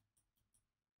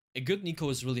 A good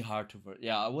Neeko is really hard to verse.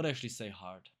 Yeah, I would actually say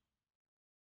hard.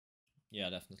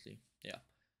 Yeah, definitely. Yeah.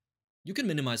 You can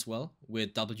minimize well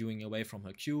with Wing away from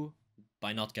her Q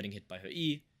by not getting hit by her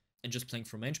E and just playing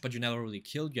from range, but you never really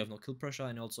kill. You have no kill pressure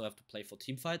and you also have to play for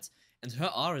team fights. And her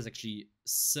R is actually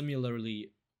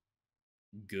similarly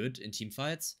good in team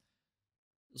fights.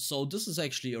 So this is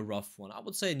actually a rough one. I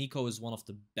would say Neeko is one of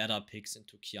the better picks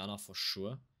into Qiyana for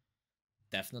sure.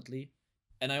 Definitely.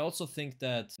 And I also think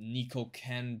that Neeko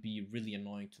can be really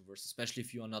annoying to verse, especially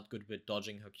if you are not good with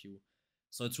dodging her Q.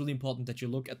 So it's really important that you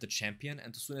look at the champion,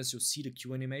 and as soon as you see the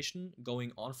Q animation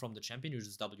going on from the champion, you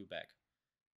just W back.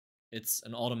 It's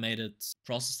an automated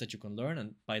process that you can learn,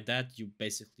 and by that you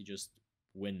basically just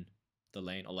win the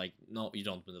lane. Or like, no, you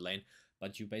don't win the lane,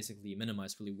 but you basically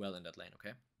minimize really well in that lane,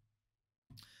 okay?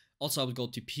 Also, I would go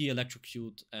TP,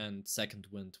 Electrocute, and Second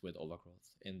Wind with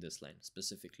Overgrowth in this lane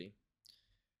specifically.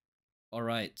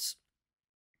 Alright.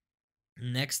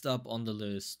 Next up on the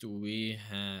list, we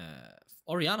have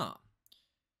Orianna.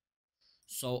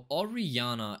 So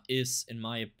Orianna is, in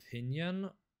my opinion,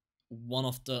 one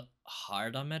of the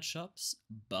harder matchups,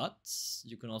 but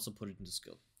you can also put it into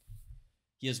skill.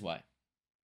 Here's why.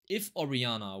 If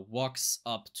Orianna walks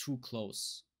up too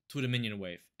close to the minion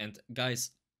wave, and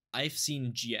guys, I've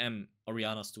seen GM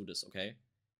Oriannas do this, okay?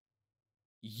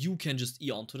 You can just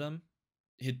E onto them,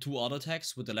 hit 2 auto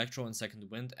attacks with Electro and Second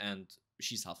Wind, and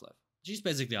she's half-life. She's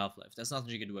basically half-life. There's nothing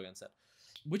you can do against that.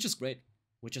 Which is great.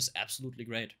 Which is absolutely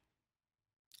great.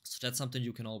 So that's something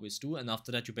you can always do, and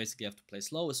after that you basically have to play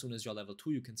slow. As soon as you're level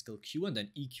 2, you can skill Q and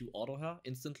then EQ auto her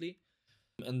instantly.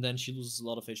 And then she loses a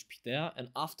lot of HP there, and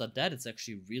after that it's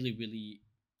actually really, really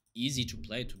easy to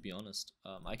play, to be honest.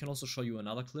 I can also show you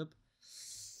another clip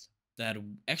that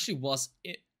actually was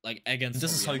like against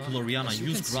This Orianna. Is how you kill Orianna.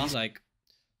 Use grass. Like,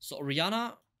 so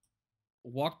Orianna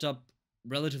walked up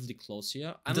relatively close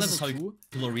here. I'm this level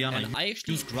 2, Orianna. and I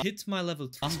actually hit my level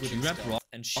 2 with stealth,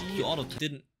 and she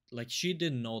didn't. Like, she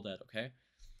didn't know that, okay?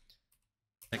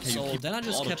 Like, so then I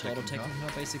just kept auto-attacking her,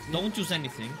 basically. Don't use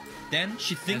anything. Then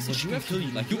she thinks that she can kill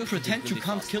you. Like, you pretend you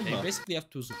can't kill her. You basically have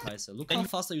to surprise her. Look how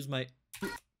fast I use my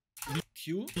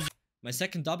Q. My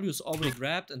second W is already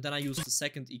grabbed, and then I use the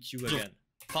second EQ again.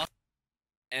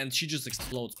 And she just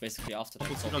explodes, basically, after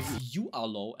that. So if you are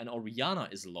low and Orianna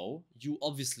is low, you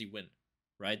obviously win,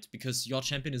 right? Because your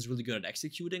champion is really good at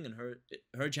executing, and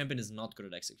her champion is not good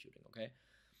at executing, okay?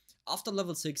 After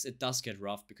level 6, it does get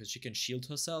rough because she can shield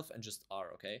herself and just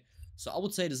R, okay? So I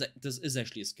would say this is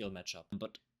actually a skill matchup.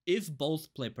 But if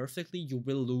both play perfectly, you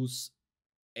will lose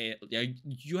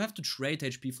you have to trade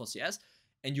HP for CS,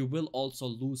 and you will also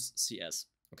lose CS,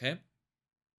 okay?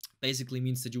 Basically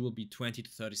means that you will be 20 to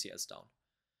 30 CS down.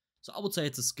 So I would say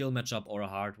it's a skill matchup or a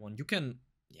hard one. You can,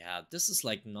 yeah, this is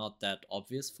like not that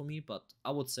obvious for me, but I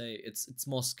would say it's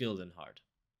more skill than hard.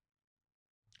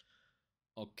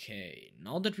 Okay,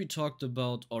 now that we talked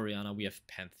about Orianna, we have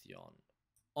Pantheon.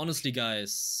 Honestly,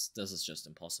 guys, this is just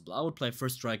impossible. I would play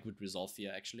First Strike with Resolve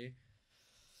here, actually.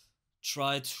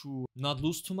 Try to not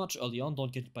lose too much early on,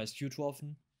 don't get hit by his Q too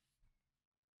often.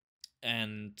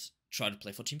 And try to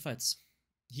play for teamfights.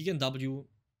 He can W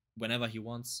whenever he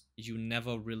wants. You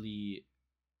never really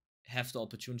have the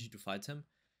opportunity to fight him.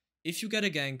 If you get a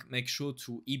gank, make sure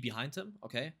to E behind him,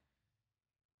 okay?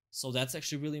 So that's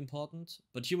actually really important,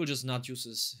 but he will just not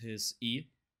use his E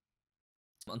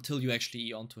until you actually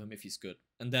E onto him if he's good.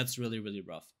 And that's really, really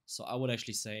rough. So I would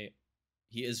actually say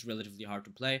he is relatively hard to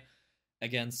play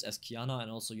against as Qiyana, and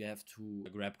also you have to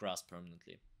grab grass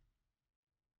permanently.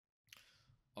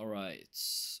 Alright.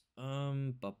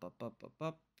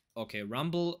 Okay,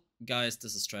 Rumble, guys,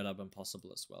 this is straight up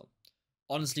impossible as well.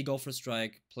 Honestly, go for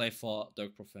Strike, play for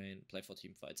Dirk Profane, play for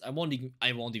team fights. I won't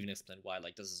even explain why,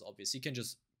 like this is obvious. He can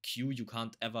just Q, you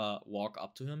can't ever walk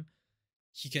up to him.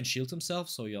 He can shield himself,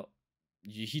 so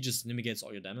he just negates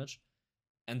all your damage.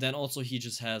 And then also he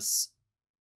just has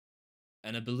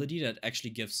an ability that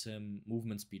actually gives him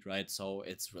movement speed, right? So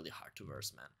it's really hard to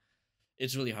verse, man.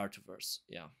 It's really hard to verse,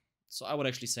 yeah. So I would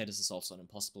actually say this is also an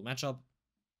impossible matchup.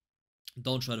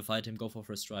 Don't try to fight him, go for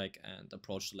First Strike and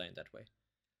approach the lane that way.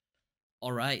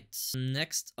 Alright,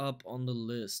 next up on the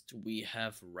list we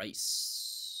have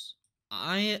Ryze.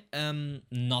 I am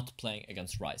not playing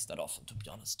against Ryze that often, to be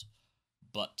honest.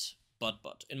 But,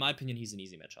 in my opinion, he's an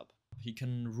easy matchup. He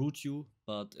can root you,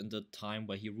 but in the time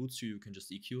where he roots you, you can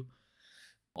just EQ.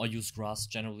 or use grass,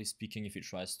 generally speaking, if he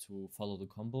tries to follow the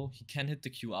combo. He can hit the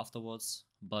Q afterwards,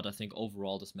 but I think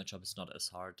overall this matchup is not as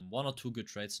hard. 1 or 2 good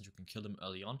trades and you can kill him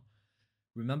early on.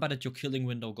 Remember that your killing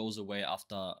window goes away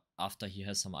after he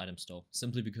has some items though,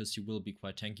 simply because he will be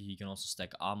quite tanky. He can also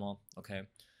stack armor, okay?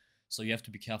 So you have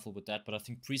to be careful with that, but I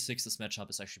think pre-6 this matchup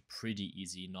is actually pretty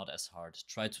easy, not as hard.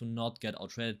 Try to not get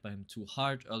outtraded by him too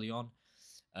hard early on.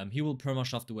 He will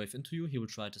perma-shove the wave into you, he will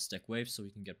try to stack waves so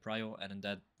he can get prio, and in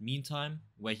that meantime,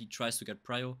 where he tries to get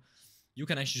prio, you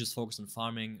can actually just focus on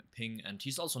farming, ping, and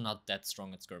he's also not that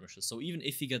strong at skirmishes, so even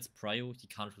if he gets prio, he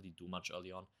can't really do much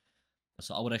early on.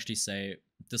 So I would actually say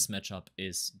this matchup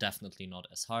is definitely not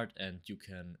as hard, and you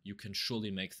can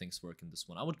surely make things work in this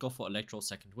one. I would go for Electro,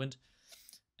 Second Wind,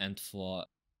 and for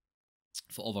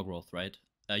Overgrowth, right?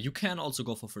 You can also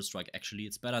go for First Strike, actually,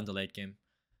 it's better in the late game.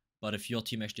 But if your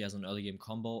team actually has an early game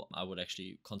combo, I would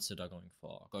actually consider going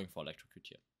for Electrocute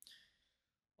here.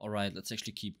 Alright, let's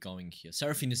actually keep going here.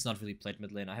 Seraphine is not really played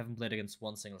mid lane. I haven't played against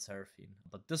one single Seraphine.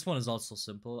 But this one is also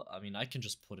simple. I mean, I can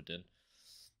just put it in.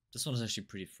 This one is actually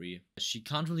pretty free. She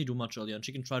can't really do much early on.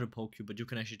 She can try to poke you, but you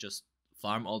can actually just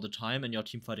farm all the time, and your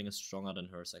team fighting is stronger than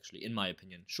hers, actually, in my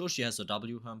opinion. Sure, she has her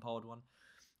W, her empowered one,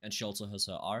 and she also has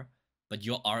her R, but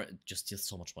your R just deals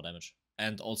so much more damage.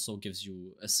 And also gives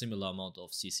you a similar amount of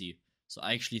CC. So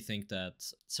I actually think that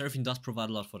Seraphine does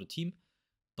provide a lot for the team,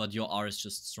 but your R is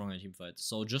just stronger in team fights.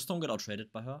 So just don't get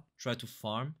outtraded by her. Try to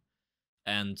farm,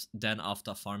 and then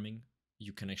after farming,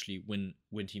 you can actually win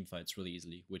team fights really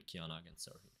easily with Qiyana against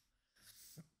Seraphine.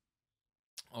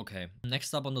 Okay,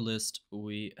 next up on the list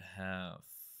we have...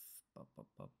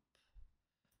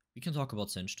 We can talk about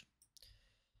Singed.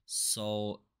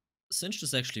 So Singed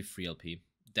is actually free LP.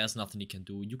 There's nothing he can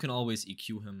do. You can always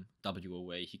EQ him, W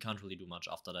away. He can't really do much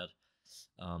after that.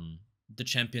 The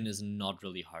champion is not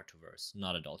really hard to verse.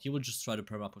 Not at all. He will just try to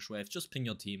perma push waves. Just ping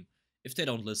your team. If they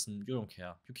don't listen, you don't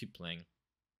care. You keep playing.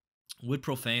 With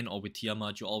Profane or with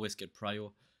Tiamat, you always get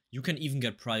prio. You can even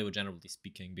get prio, generally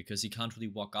speaking, because he can't really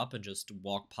walk up and just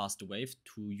walk past the wave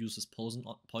to use his poison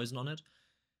on it.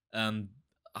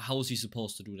 How is he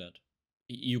supposed to do that?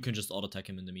 You can just auto-attack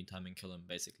him in the meantime and kill him,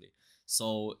 basically.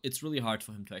 So it's really hard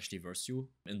for him to actually verse you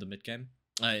in the mid game,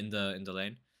 in the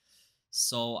lane.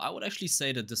 So I would actually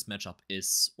say that this matchup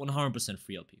is 100%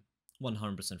 free LP.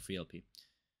 100% free LP.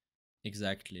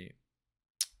 Exactly.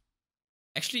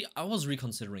 Actually, I was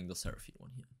reconsidering the Seraphine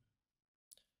one here.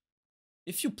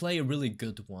 If you play a really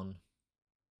good one,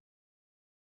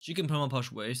 she can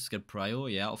perma-push waves, get prio,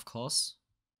 yeah, of course.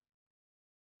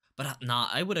 But nah,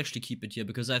 I would actually keep it here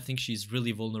because I think she's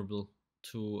really vulnerable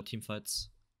to team fights.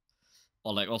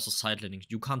 Or like also sidelining.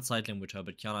 You can't sidelane with her,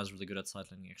 but Qiyana is really good at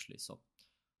sidelining actually, so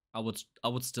I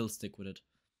would still stick with it.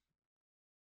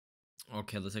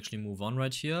 Okay, let's actually move on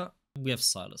right here. We have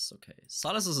Sylas, okay.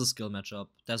 Sylas is a skill matchup,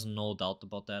 there's no doubt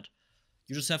about that.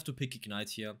 You just have to pick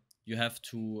Ignite here. You have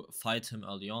to fight him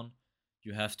early on.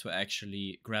 You have to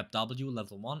actually grab W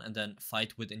level 1 and then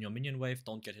fight within your minion wave.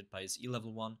 Don't get hit by his E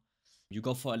level 1. You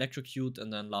go for Electrocute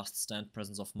and then Last Stand,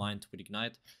 Presence of Mind with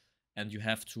Ignite. And you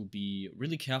have to be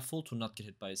really careful to not get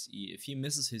hit by his E. If he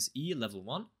misses his E level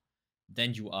 1,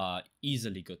 then you are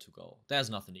easily good to go. There's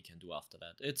nothing he can do after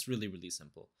that. It's really, really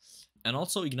simple. And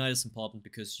also Ignite is important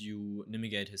because you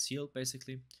negate his heal,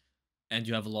 basically. And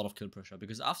you have a lot of kill pressure,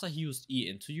 because after he used E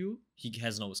into you, he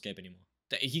has no escape anymore.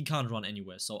 He can't run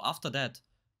anywhere, so after that,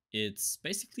 it's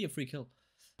basically a free kill.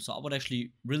 So I would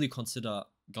actually really consider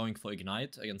going for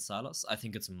Ignite against Sylas. I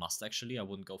think it's a must actually, I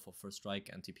wouldn't go for First Strike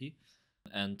and TP,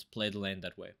 and play the lane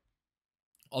that way.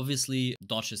 Obviously,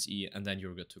 dodge his E, and then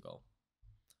you're good to go.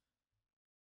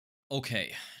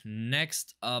 Okay,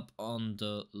 next up on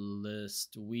the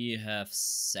list, we have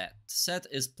Sett. Sett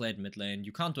is played mid lane.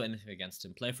 You can't do anything against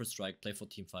him. Play for strike, play for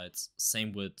team fights.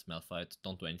 Same with Malphite.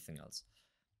 Don't do anything else.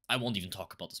 I won't even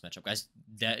talk about this matchup, guys.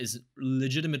 There is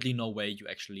legitimately no way you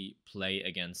actually play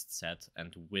against Sett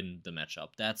and win the matchup.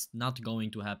 That's not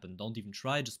going to happen. Don't even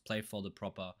try. Just play for the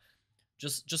proper...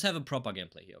 Just have a proper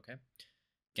gameplay here, okay?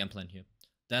 Game plan here.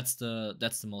 That's the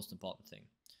most important thing.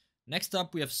 Next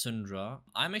up, we have Syndra.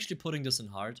 I'm actually putting this in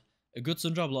hard. A good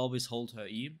Syndra will always hold her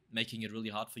E, making it really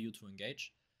hard for you to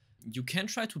engage. You can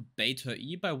try to bait her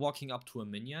E by walking up to a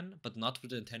minion, but not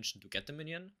with the intention to get the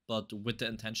minion, but with the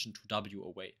intention to W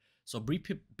away. So be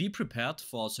prepared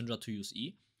for Syndra to use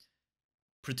E.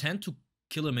 Pretend to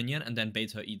kill a minion and then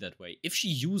bait her E that way. If she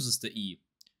uses the E,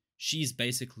 she's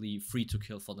basically free to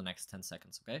kill for the next 10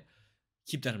 seconds, okay?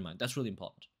 Keep that in mind. That's really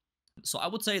important. So I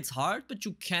would say it's hard, but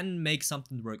you can make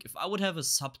something work. If I would have a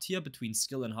sub-tier between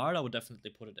skill and hard, I would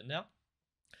definitely put it in there.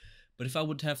 But if I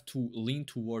would have to lean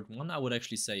toward one, I would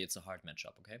actually say it's a hard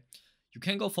matchup, okay? You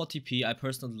can go for TP. I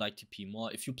personally like TP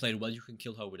more. If you play it well, you can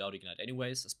kill her without Ignite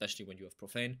anyways, especially when you have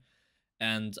Profane.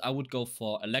 And I would go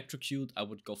for Electrocute. I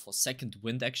would go for Second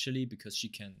Wind actually, because she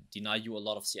can deny you a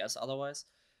lot of CS otherwise.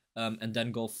 And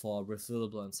then go for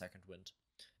Refillable and Second Wind.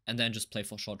 And then just play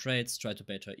for short trades, try to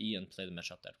bait her E and play the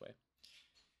matchup that way.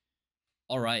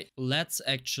 Alright, let's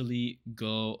actually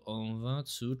go over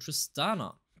to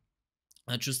Tristana.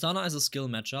 Tristana is a skill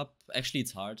matchup. Actually,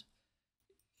 it's hard.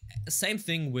 Same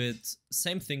thing with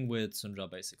Syndra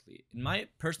basically. In my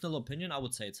personal opinion, I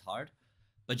would say it's hard.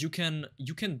 But you can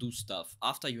do stuff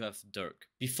after you have Dirk.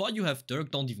 Before you have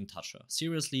Dirk, don't even touch her.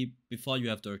 Seriously, before you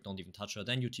have Dirk, don't even touch her.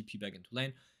 Then you TP back into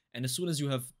lane. And as soon as you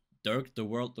have Dirk, the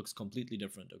world looks completely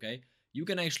different, okay? You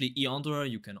can actually E onto her,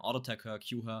 you can auto-attack her,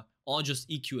 Q her, or just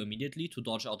EQ immediately to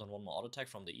dodge out on one more auto-attack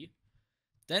from the E.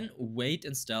 Then wait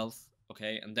in stealth,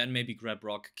 okay? And then maybe grab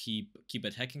Rock, keep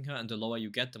attacking her, and the lower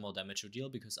you get, the more damage you deal,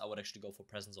 because I would actually go for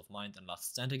Presence of Mind and Last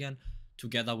Stand again,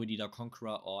 together with either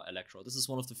Conqueror or Electro. This is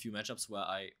one of the few matchups where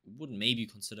I would maybe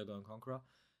consider going Conqueror,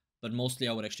 but mostly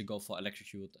I would actually go for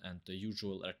Electrocute and the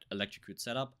usual Electrocute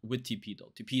setup with TP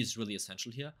though. TP is really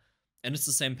essential here. And it's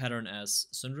the same pattern as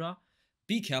Syndra.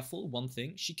 Be careful, one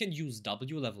thing, she can use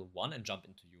W level 1 and jump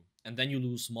into you. And then you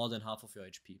lose more than half of your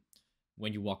HP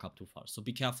when you walk up too far. So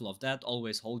be careful of that,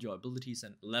 always hold your abilities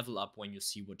and level up when you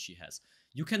see what she has.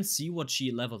 You can see what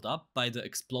she leveled up by the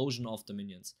explosion of the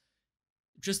minions.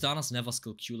 Tristana's never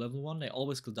skill Q level 1, they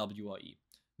always skill W or E.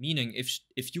 Meaning,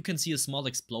 if you can see a small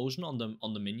explosion on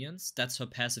the minions, that's her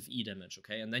passive E damage,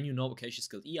 okay? And then you know, okay, she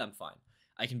skilled E, I'm fine.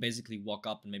 I can basically walk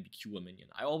up and maybe Q a minion.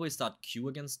 I always start Q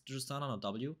against Tristana, not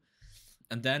W.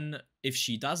 And then, if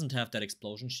she doesn't have that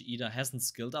explosion, she either hasn't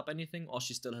skilled up anything or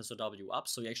she still has her W up,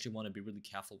 so you actually want to be really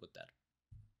careful with that.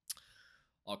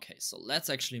 Okay, so let's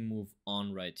actually move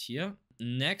on right here.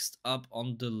 Next up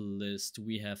on the list,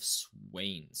 we have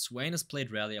Swain. Swain is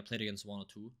played rarely, I played against 1 or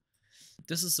 2.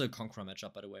 This is a Conqueror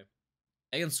matchup, by the way.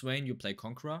 Against Swain, you play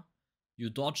Conqueror, you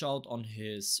dodge out on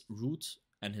his root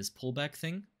and his pullback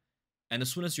thing, and as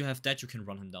soon as you have that, you can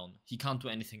run him down. He can't do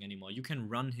anything anymore. You can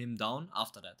run him down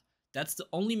after that. That's the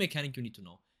only mechanic you need to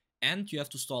know. And you have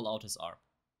to stall out his R.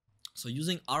 So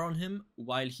using R on him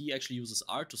while he actually uses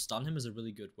R to stun him is a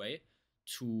really good way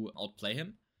to outplay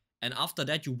him. And after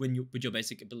that, you win with your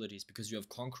basic abilities, because you have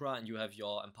Conqueror and you have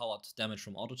your empowered damage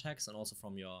from auto attacks and also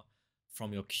from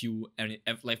your Q and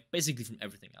like basically from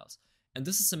everything else. And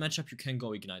this is a matchup you can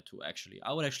go Ignite to actually.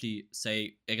 I would actually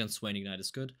say against Swain Ignite is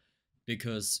good,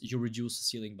 because you reduce the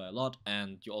ceiling by a lot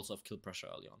and you also have kill pressure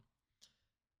early on.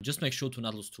 Just make sure to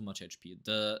not lose too much HP.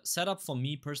 The setup for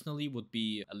me personally would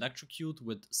be Electrocute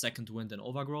with Second Wind and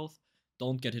Overgrowth.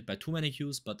 Don't get hit by too many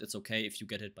Qs, but it's okay if you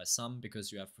get hit by some,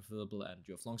 because you have Refillable and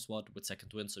you have Longsword with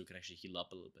Second Wind, so you can actually heal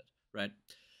up a little bit, right?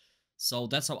 So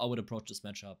that's how I would approach this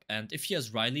matchup. And if he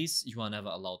has Riley's, you are never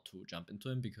allowed to jump into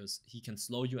him, because he can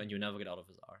slow you and you never get out of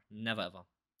his R. Never ever.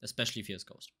 Especially if he has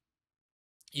Ghost.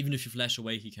 Even if you flash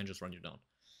away, he can just run you down.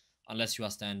 Unless you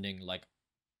are standing like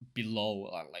below,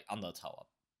 like under a tower.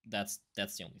 That's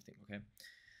the only thing, okay?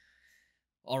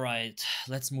 Alright,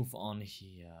 let's move on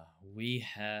here. We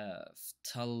have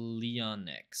Taliyah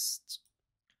next.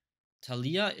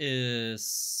 Taliyah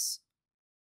is...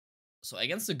 So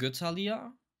against the good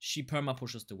Taliyah, she perma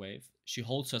pushes the wave. She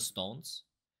holds her stones.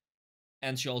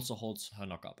 And she also holds her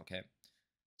knockup, okay?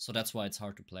 So that's why it's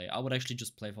hard to play. I would actually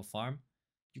just play for farm.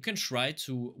 You can try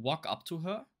to walk up to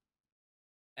her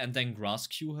and then grass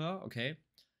Q her, okay?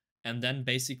 And then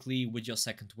basically with your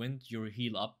Second Wind, you will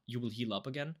heal up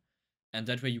again. And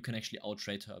that way you can actually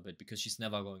out-trade her a bit, because she's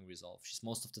never going Resolve. She's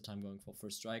most of the time going for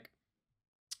First Strike.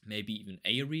 Maybe even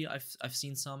Ahri, I've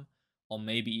seen some. Or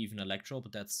maybe even Electro,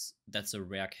 but that's a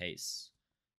rare case.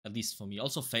 At least for me.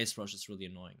 Also Phase Rush is really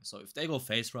annoying. So if they go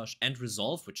Phase Rush and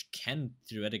Resolve, which can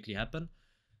theoretically happen,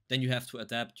 then you have to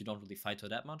adapt. You don't really fight her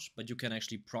that much, but you can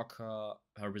actually proc her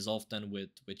Resolve then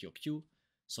with your Q.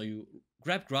 So you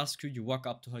grab Grass Q, you walk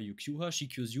up to her, you Q her, she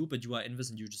Qs you, but you are invis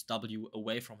and you just W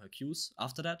away from her Qs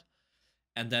after that.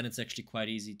 And then it's actually quite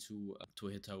easy to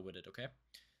hit her with it, okay?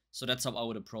 So that's how I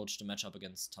would approach the matchup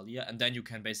against Taliyah. And then you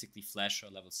can basically flash her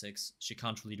level 6. She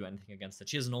can't really do anything against that.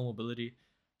 She has no mobility,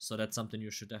 so that's something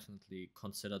you should definitely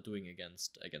consider doing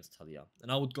against Taliyah.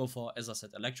 And I would go for, as I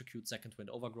said, Electrocute, Second Wind,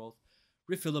 Overgrowth,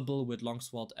 Refillable with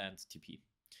Longsword and TP.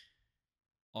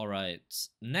 Alright,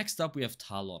 next up we have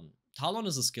Talon. Talon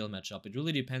is a skill matchup. It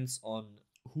really depends on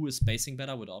who is spacing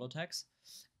better with auto attacks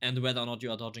and whether or not you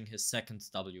are dodging his second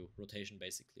W rotation,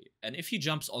 basically. And if he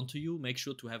jumps onto you, make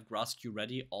sure to have Grass Q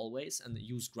ready always and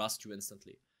use Grass Q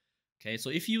instantly. Okay, so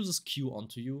if he uses Q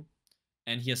onto you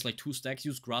and he has like 2 stacks,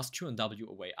 use Grass Q and W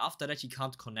away. After that, he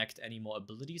can't connect any more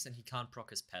abilities, and he can't proc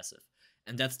his passive.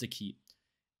 And that's the key.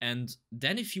 And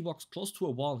then if he walks close to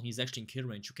a wall and he's actually in kill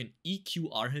range, you can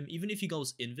EQR him. Even if he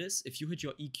goes invis, if you hit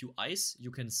your EQ ice,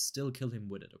 you can still kill him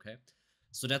with it, okay?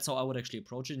 So that's how I would actually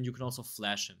approach it, and you can also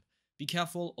flash him. Be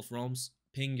careful of roams,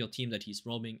 ping your team that he's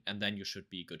roaming, and then you should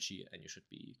be Gucci, and you should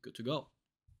be good to go.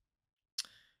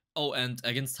 Oh, and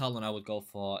against Talon, I would go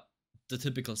for the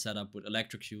typical setup with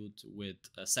Electrocute, with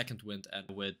Second Wind, and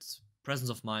with Presence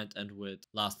of Mind, and with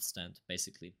Last Stand,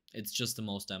 basically. It's just the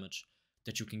most damage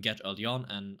that you can get early on,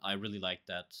 and I really like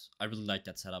that. I really like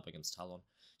that setup against Talon.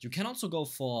 You can also go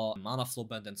for Mana Flow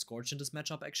Band and Scorch in this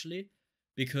matchup, actually,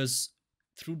 because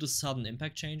through the sudden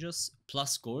impact changes,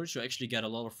 plus Scorch, you actually get a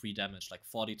lot of free damage, like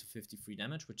 40 to 50 free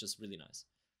damage, which is really nice.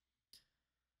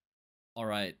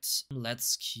 Alright,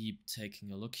 let's keep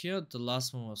taking a look here. The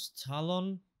last one was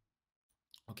Talon.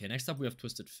 Okay, next up we have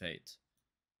Twisted Fate.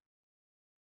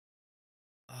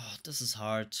 Oh, this is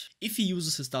hard. If he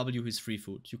uses his W, his free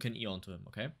food, you can E onto him,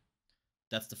 okay?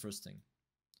 That's the first thing.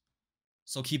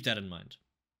 So keep that in mind.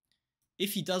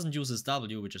 If he doesn't use his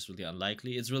W, which is really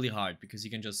unlikely, it's really hard because he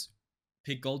can just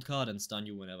pick gold card and stun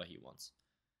you whenever he wants.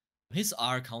 His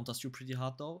R counters you pretty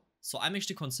hard though, so I'm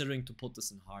actually considering to put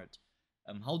this in hard.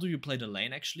 How do you play the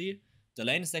lane actually? The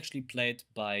lane is actually played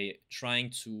by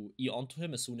trying to E onto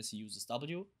him as soon as he uses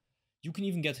W. You can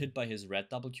even get hit by his red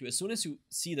W. As soon as you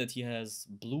see that he has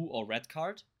blue or red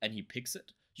card and he picks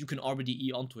it, you can already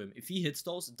E onto him. If he hits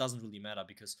those, it doesn't really matter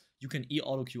because you can E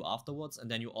auto Q afterwards and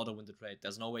then you auto win the trade.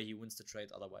 There's no way he wins the trade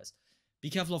otherwise. Be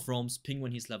careful of roams, ping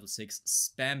when he's level 6,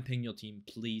 spam ping your team,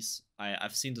 please.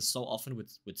 I've seen this so often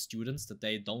with students that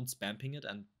they don't spam ping it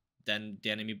and then the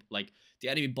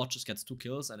enemy bot just gets 2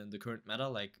 kills, and in the current meta,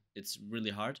 like, it's really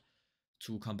hard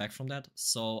to come back from that.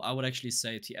 So I would actually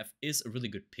say TF is a really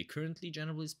good pick currently,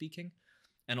 generally speaking.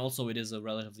 And also it is a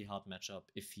relatively hard matchup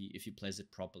if he plays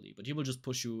it properly. But he will just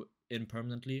push you in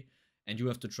permanently, and you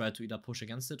have to try to either push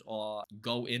against it or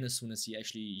go in as soon as he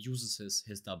actually uses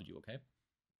his W, okay?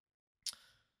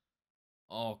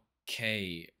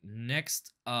 Okay,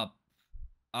 next up,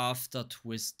 after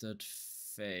Twisted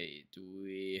Fate,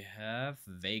 we have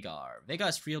Veigar. Veigar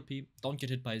is free LP, don't get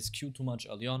hit by his Q too much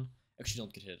early on. Actually,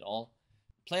 don't get hit at all.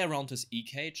 Play around his E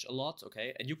cage a lot,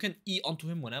 okay? And you can E onto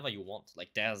him whenever you want.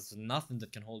 Like, there's nothing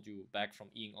that can hold you back from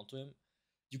Eing onto him.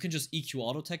 You can just EQ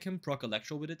auto-tech him, proc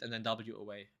Electro with it, and then W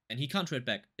away. And he can't trade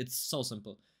back. It's so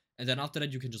simple. And then after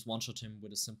that, you can just one-shot him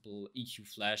with a simple EQ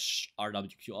flash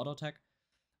RWQ auto-attack.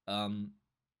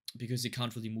 Because he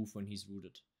can't really move when he's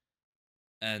rooted.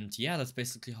 And yeah, that's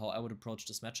basically how I would approach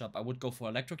this matchup. I would go for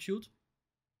Electrocute.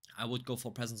 I would go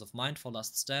for Presence of Mind, for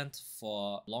Last Stand,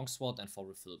 for Longsword, and for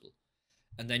Refillable.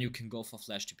 And then you can go for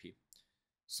Flash TP.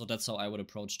 So that's how I would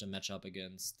approach the matchup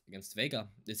against Veigar.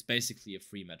 It's basically a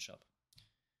free matchup.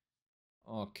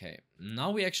 Okay,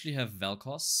 now we actually have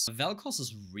Vel'Koz. Vel'Koz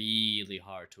is really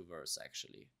hard to verse,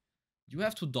 actually. You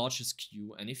have to dodge his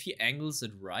Q, and if he angles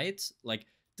it right, like,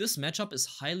 this matchup is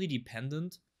highly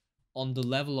dependent on the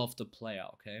level of the player,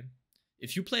 okay?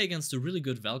 If you play against a really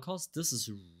good Vel'Koz, this is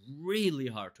really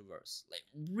hard to verse. Like,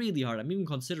 really hard. I'm even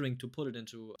considering to put it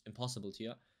into impossible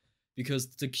tier. Because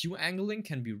the Q angling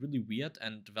can be really weird,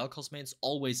 and Vel'Koz mains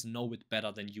always know it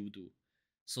better than you do.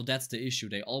 So that's the issue.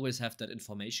 They always have that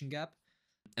information gap.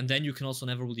 And then you can also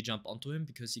never really jump onto him,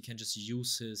 because he can just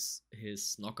use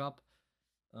his knock-up.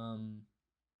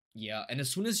 Yeah, and as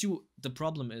soon as you... The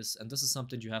problem is, and this is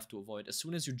something you have to avoid, as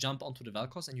soon as you jump onto the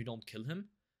Vel'Koz and you don't kill him,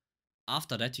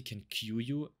 after that he can Q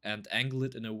you and angle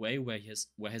it in a way where his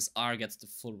R gets the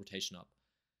full rotation up.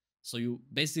 So you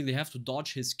basically have to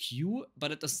dodge his Q,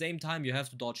 but at the same time you have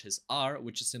to dodge his R,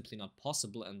 which is simply not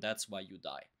possible, and that's why you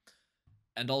die.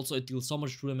 And also it deals so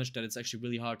much true damage that it's actually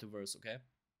really hard to verse, okay?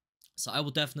 So I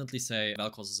would definitely say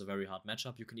Vel'Koz is a very hard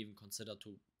matchup. You can even consider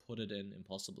to put it in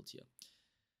impossible tier.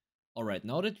 Alright,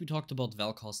 now that we talked about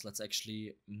Vel'Koz, let's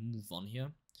actually move on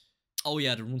here. Oh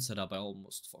yeah, the rune setup, I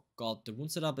almost forgot. The rune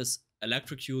setup is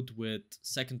Electrocute with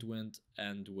Second Wind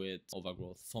and with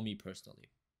Overgrowth, for me personally.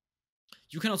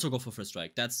 You can also go for First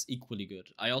Strike, that's equally good.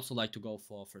 I also like to go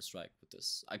for First Strike with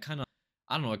this. I kind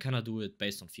of do it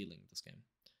based on feeling this game.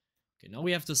 Okay, now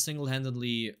we have the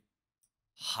single-handedly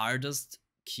hardest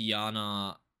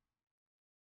Qiyana,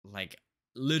 like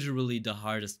literally the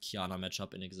hardest Qiyana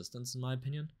matchup in existence in my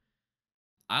opinion.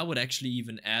 I would actually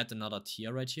even add another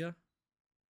tier right here.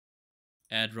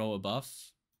 Add row above.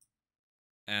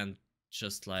 And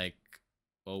just like,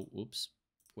 oh, oops,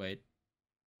 wait.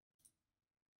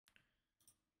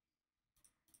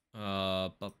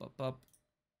 And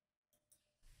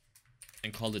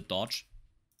call it dodge.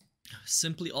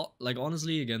 simply, like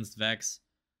honestly, against Vex,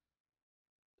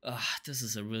 this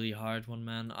is a really hard one,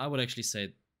 man. I would actually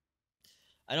say,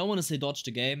 I don't want to say dodge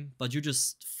the game, but you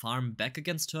just farm back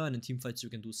against her, and in teamfights you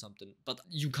can do something. But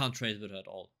you can't trade with her at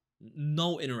all.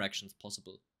 No interactions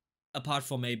possible, apart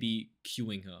from maybe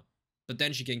queuing her. But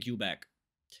then she can queue back.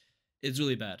 It's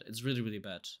really bad. It's really, really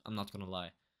bad. I'm not gonna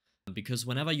lie. Because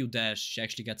whenever you dash, she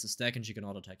actually gets a stack and she can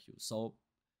auto-attack you. So,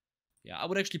 yeah, I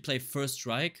would actually play First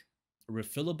Strike,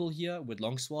 refillable here with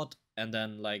Longsword, and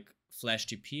then, like, Flash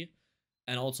TP.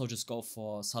 And also just go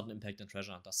for Sudden Impact and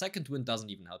Treasure Hunter. Second Wind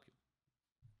doesn't even help you.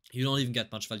 You don't even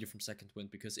get much value from Second Wind,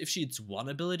 because if she hits one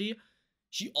ability,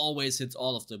 she always hits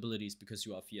all of the abilities because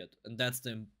you are feared. And that's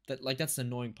the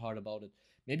annoying part about it.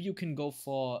 Maybe you can go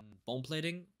for Bone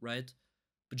Plating, right?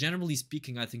 But generally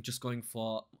speaking, I think just going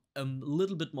for a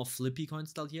little bit more flippy coin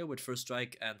style here with First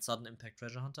Strike and Sudden Impact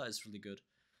Treasure Hunter is really good.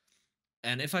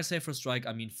 And if I say First Strike,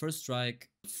 I mean First Strike,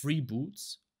 free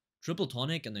boots, triple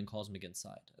tonic, and then Cosmic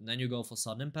Inside. And then you go for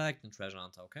Sudden Impact and Treasure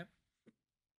Hunter, okay?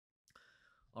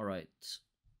 Alright.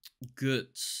 Good.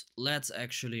 Let's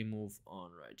actually move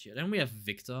on right here. Then we have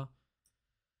Victor.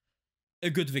 A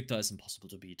good Victor is impossible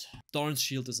to beat. Doran's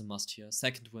Shield is a must here.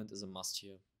 Second Wind is a must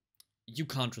here. You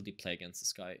can't really play against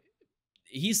this guy.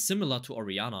 He's similar to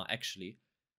Orianna, actually.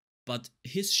 But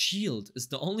his shield is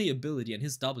the only ability and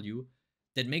his W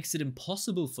that makes it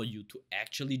impossible for you to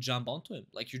actually jump onto him.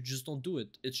 Like, you just don't do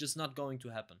it. It's just not going to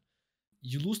happen.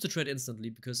 You lose the trade instantly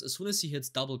because as soon as he hits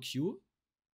double Q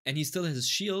and he still has his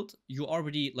shield, you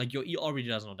already, like, your E already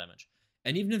does no damage.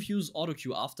 And even if you use auto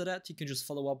Q after that, he can just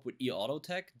follow up with E auto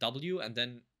attack, W, and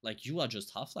then, like, you are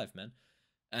just Half-Life, man.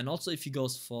 And also, if he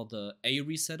goes for the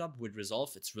Ahri setup with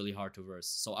Resolve, it's really hard to verse.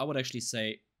 So I would actually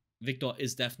say Victor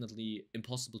is definitely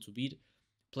impossible to beat.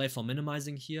 Play for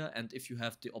minimizing here, and if you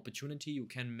have the opportunity, you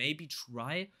can maybe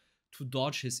try to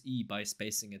dodge his E by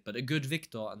spacing it. But a good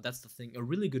Victor, and that's the thing, a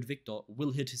really good Victor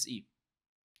will hit his E.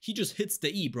 He just hits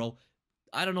the E, bro.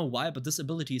 I don't know why, but this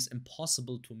ability is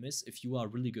impossible to miss if you are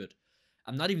really good.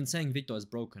 I'm not even saying Victor is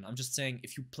broken. I'm just saying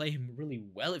if you play him really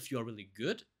well, if you are really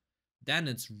good, then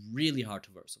it's really hard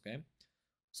to verse, okay?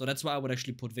 So that's why I would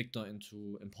actually put Victor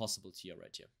into impossible tier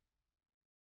right here.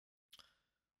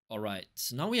 Alright,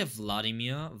 so now we have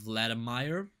Vladimir.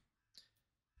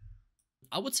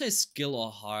 I would say skill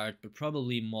or hard, but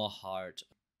probably more hard.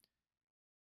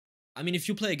 I mean, if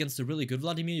you play against a really good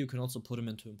Vladimir, you can also put him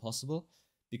into impossible,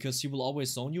 because he will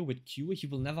always zone you with Q. He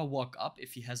will never walk up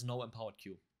if he has no empowered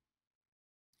Q.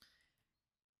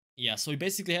 Yeah, so you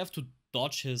basically have to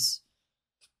dodge his...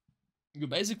 You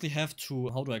basically have to...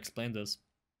 How do I explain this?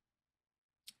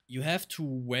 You have to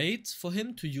wait for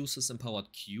him to use his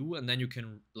empowered Q, and then you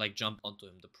can, like, jump onto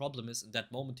him. The problem is, in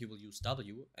that moment, he will use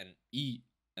W and E,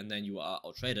 and then you are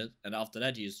outtraded. And after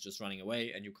that, he is just running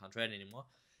away, and you can't trade anymore.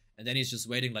 And then he's just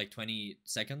waiting, like, 20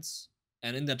 seconds.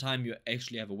 And in that time, you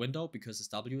actually have a window, because his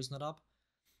W is not up.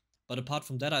 But apart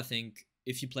from that, I think,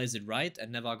 if he plays it right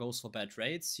and never goes for bad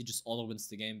trades, he just auto-wins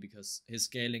the game, because his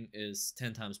scaling is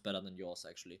 10 times better than yours,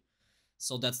 actually.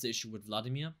 So that's the issue with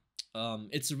Vladimir.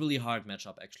 It's a really hard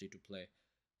matchup, actually, to play.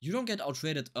 You don't get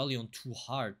outtraded early on too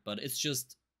hard, but it's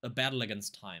just a battle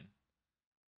against time.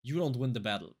 You don't win the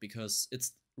battle, because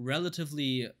it's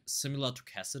relatively similar to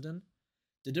Kassadin.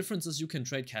 The difference is you can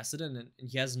trade Kassadin, and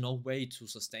he has no way to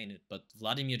sustain it, but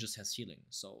Vladimir just has healing.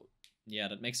 So, yeah,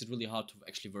 that makes it really hard to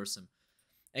actually verse him.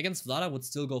 Against Vlad, I would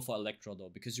still go for Electro,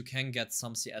 though, because you can get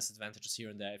some CS advantages here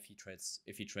and there if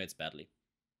he trades badly.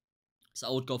 So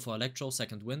I would go for Electro,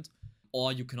 Second Wind,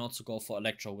 or you can also go for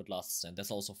Electro with Last Stand.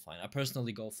 That's also fine. I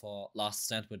personally go for Last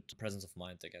Stand with Presence of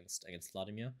Mind against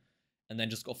Vladimir, and then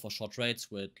just go for short raids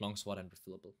with Longsword and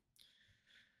Refillable.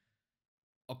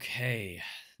 Okay,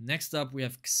 next up we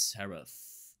have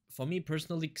Xerath. For me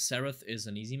personally, Xerath is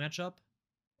an easy matchup.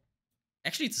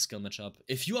 Actually, it's a skill matchup.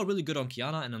 If you are really good on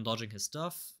Qiyana and on dodging his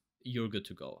stuff, you're good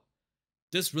to go.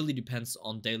 This really depends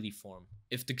on daily form.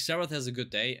 If the Xerath has a good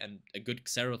day and a good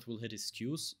Xerath will hit his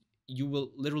Qs, you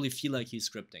will literally feel like he's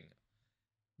scripting.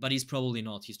 But he's probably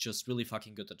not. He's just really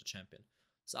fucking good at the champion.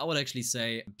 So I would actually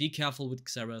say, be careful with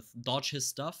Xerath, dodge his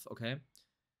stuff, okay?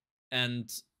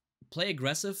 And play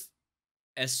aggressive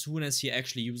as soon as he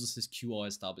actually uses his Q or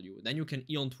his W. Then you can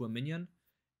E onto a minion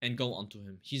and go onto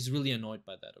him. He's really annoyed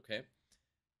by that, okay?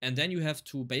 And then you have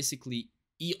to basically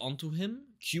E onto him,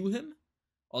 Q him,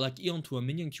 or like E onto a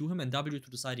minion, Q him, and W to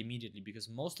the side immediately, because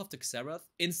most of the Xerath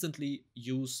instantly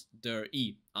use their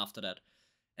E after that.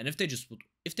 And if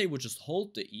they would just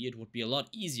hold the E, it would be a lot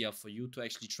easier for you to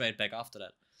actually trade back after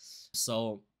that.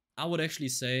 So I would actually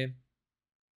say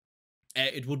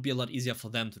it would be a lot easier for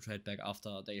them to trade back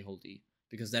after they hold E,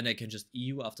 because then they can just E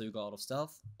you after you go out of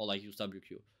stealth, or like use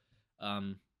WQ.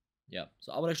 Yeah,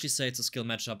 so I would actually say it's a skill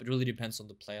matchup. It really depends on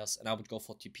the players, and I would go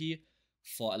for TP,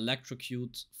 for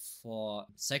Electrocute, for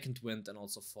Second Wind, and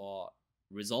also for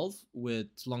Resolve with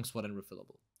Longsword and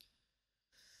Refillable.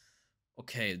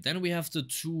 Okay, then we have the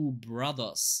two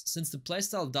brothers. Since the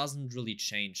playstyle doesn't really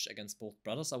change against both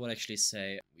brothers, I would actually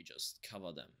say we just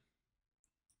cover them.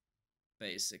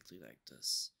 Basically like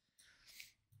this.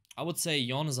 I would say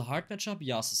Yon is a hard matchup,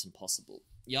 Yas is impossible.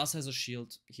 Yas has a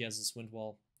shield, he has his wind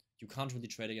wall. You can't really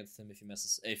trade against him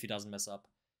if he doesn't mess up.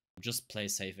 Just play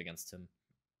safe against him.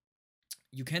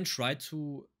 You can try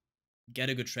to get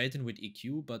a good trade in with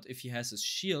EQ, but if he has his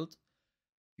shield,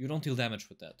 you don't deal damage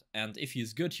with that. And if he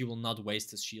is good, he will not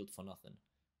waste his shield for nothing.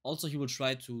 Also, he will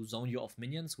try to zone you off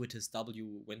minions with his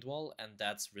W wind wall, and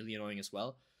that's really annoying as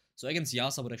well. So against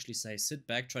Yas, I would actually say sit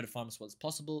back, try to farm as well as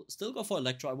possible. Still go for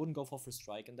Electro. I wouldn't go for First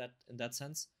Strike in that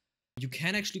sense. You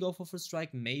can actually go for First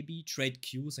Strike, maybe trade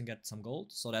Qs and get some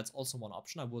gold. So that's also one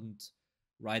option. I wouldn't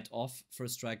write off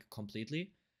First Strike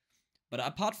completely. But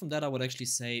apart from that, I would actually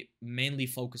say mainly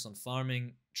focus on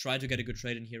farming, try to get a good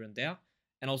trade in here and there,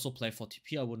 and also play for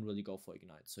TP. I wouldn't really go for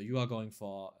Ignite. So you are going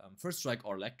for First Strike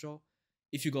or Electro.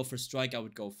 If you go for Strike, I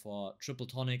would go for Triple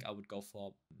Tonic. I would go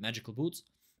for Magical Boots.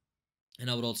 And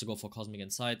I would also go for Cosmic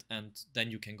Insight, and then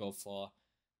you can go for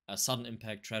a Sudden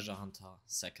Impact, Treasure Hunter,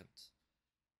 second.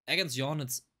 Against Yon,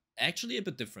 it's actually a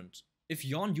bit different. If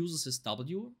Yon uses his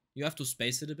W, you have to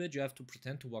space it a bit, you have to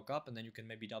pretend to walk up, and then you can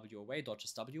maybe W away, dodge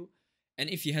his W. And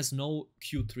if he has no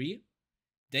Q3,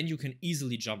 then you can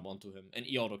easily jump onto him and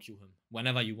E-auto Q him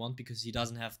whenever you want, because he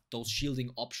doesn't have those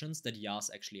shielding options that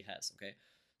Yas actually has, okay?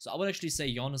 So I would actually say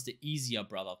Yon is the easier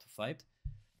brother to fight,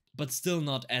 but still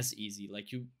not as easy.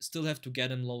 Like, you still have to get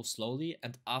him low slowly,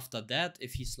 and after that,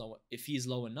 if he's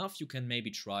low enough, you can maybe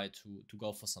try to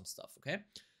go for some stuff, okay?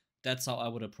 That's how I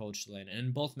would approach the lane. And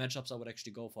in both matchups, I would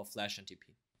actually go for Flash and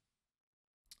TP.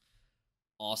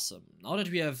 Awesome. Now that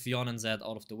we have Yon and Zed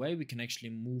out of the way, we can actually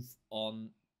move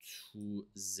on to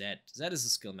Zed. Zed is a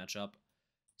skill matchup.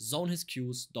 Zone his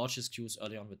Qs, dodge his Qs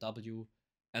early on with W,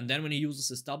 and then when he uses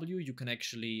his W, you can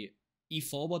actually E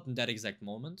forward in that exact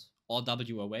moment, or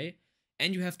W away,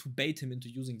 and you have to bait him into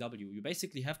using W. You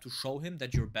basically have to show him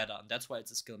that you're better, and that's why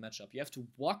it's a skill matchup. You have to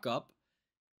walk up,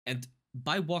 and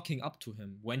by walking up to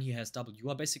him when he has W, you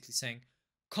are basically saying,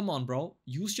 come on bro,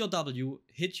 use your W,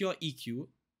 hit your EQ,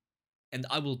 and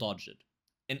I will dodge it.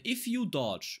 And if you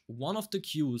dodge one of the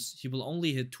Qs, he will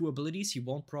only hit 2 abilities, he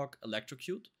won't proc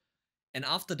Electrocute, and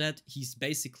after that, he's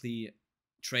basically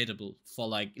tradable for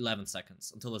like 11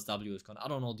 seconds until his W is gone. I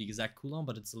don't know the exact cooldown,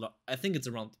 but it's I think it's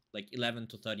around like 11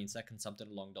 to 13 seconds, something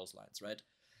along those lines, right?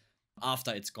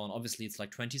 After it's gone, obviously it's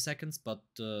like 20 seconds, but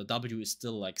the W is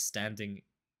still like standing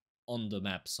on the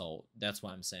map, so that's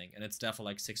why I'm saying. And it's there for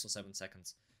like 6 or 7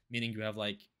 seconds, meaning you have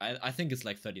like, I think it's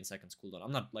like 13 seconds cooldown.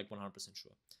 I'm not like 100%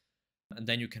 sure. And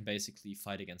then you can basically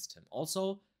fight against him.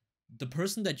 Also, the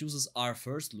person that uses R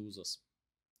first loses.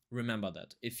 Remember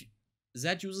that. If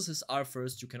Zed uses his R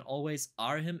first, you can always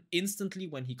R him instantly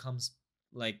when he comes,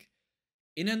 like,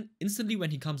 instantly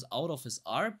when he comes out of his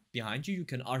R behind you, you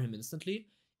can R him instantly.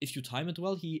 If you time it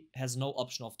well, he has no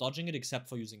option of dodging it except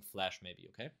for using Flash maybe,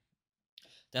 okay?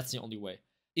 That's the only way.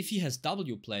 If he has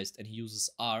W placed and he uses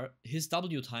R, his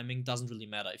W timing doesn't really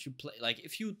matter.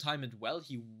 If you time it well,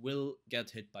 he will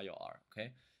get hit by your R,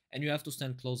 okay? And you have to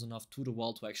stand close enough to the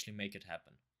wall to actually make it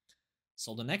happen.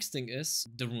 So the next thing is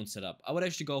the rune setup. I would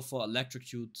actually go for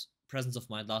Electrocute, Presence of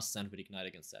Mind, Last Stand with Ignite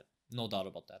against that. No doubt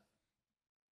about that.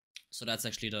 So that's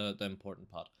actually the important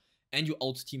part. And you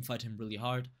out-teamfight him really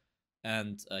hard.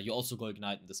 And you also go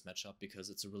Ignite in this matchup because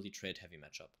it's a really trade-heavy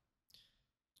matchup.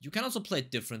 You can also play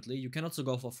it differently. You can also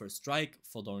go for First Strike,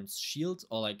 for Dorn's Shield,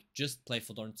 or like just play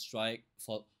for Dorn's Strike,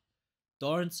 for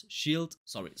Dorn's Shield.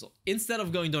 Sorry, so instead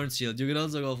of going Dorn's Shield, you can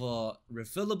also go for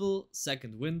Refillable,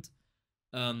 Second Wind,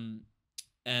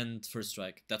 and First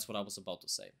Strike. That's what I was about to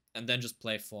say. And then just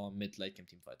play for mid-late game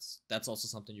teamfights. That's also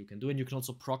something you can do. And you can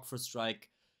also proc First Strike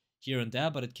here and there,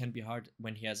 but it can be hard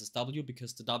when he has his W,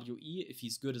 because the WE, if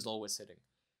he's good, is always hitting.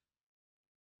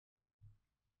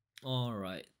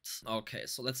 Alright, okay,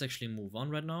 so let's actually move on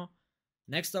right now.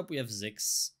 Next up we have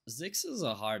Ziggs. Ziggs is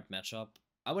a hard matchup.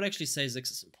 I would actually say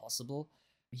Ziggs is impossible.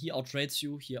 He outrates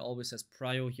you, he always has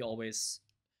prio, he always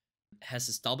has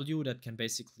his W that can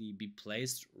basically be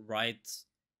placed right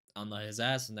under his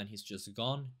ass and then he's just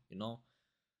gone, you know.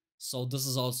 So this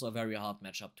is also a very hard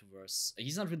matchup to verse.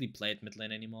 He's not really played mid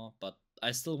lane anymore, but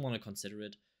I still want to consider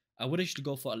it. I would actually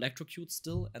go for Electrocute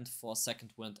still and for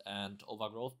Second Wind and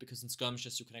Overgrowth, because in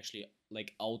skirmishes you can actually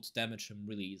like out damage him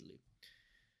really easily.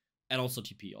 And also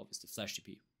TP, obviously, Flash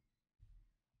TP.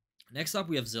 Next up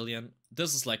we have Zilean.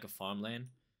 This is like a farm lane.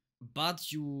 But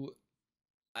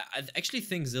I actually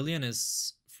think Zilean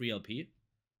is free LP.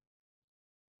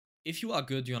 If you are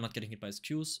good, you are not getting hit by his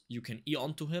Qs, you can E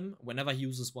onto him whenever he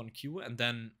uses one Q, and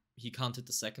then he can't hit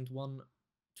the second one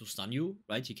to stun you,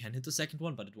 right? He can hit the second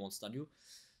one, but it won't stun you.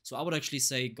 So I would actually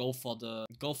say go for the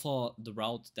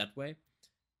route that way.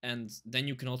 And then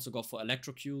you can also go for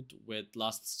Electrocute with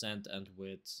Last Stand and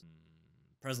with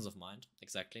Presence of Mind,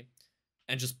 exactly.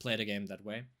 And just play the game that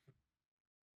way.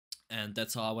 And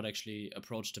that's how I would actually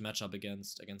approach the matchup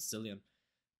against Zilean.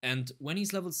 And when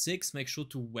he's level 6, make sure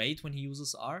to wait when he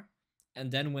uses R. And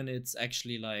then when it's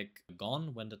actually like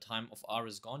gone, when the time of R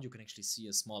is gone, you can actually see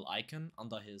a small icon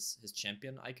under his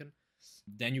champion icon.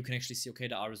 Then you can actually see, okay,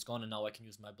 the R is gone and now I can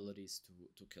use my abilities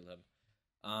to kill him.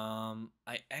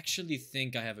 I actually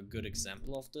think I have a good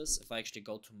example of this. If I actually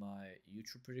go to my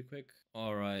YouTube pretty quick.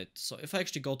 Alright, so if I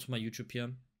actually go to my YouTube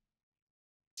here,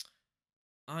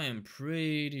 I am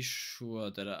pretty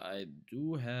sure that I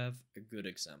do have a good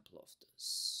example of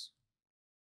this.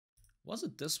 Was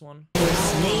it this one? Your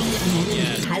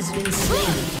slain has been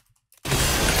slain.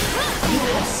 You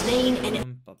have slain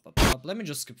an Let me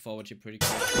just skip forward here pretty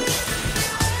quick.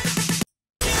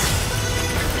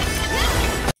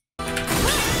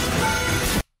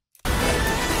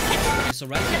 Okay, so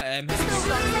right here I am hitting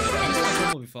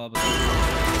the before, but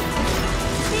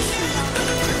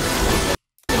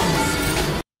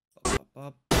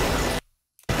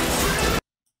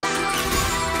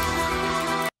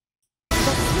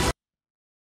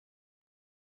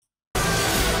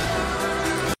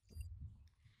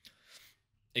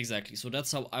exactly, so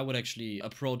that's how I would actually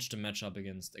approach the matchup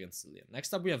against Zilean.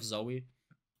 Next up we have Zoe.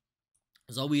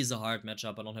 Zoe is a hard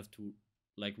matchup, I don't have to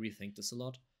like rethink this a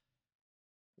lot.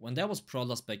 When there was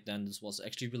Prowlers back then, this was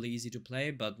actually really easy to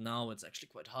play, but now it's actually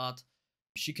quite hard.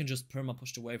 She can just perma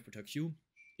push the wave with her Q.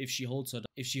 If she holds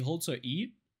her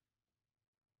E,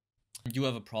 you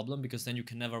have a problem because then you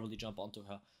can never really jump onto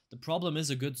her. The problem is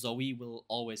a good Zoe will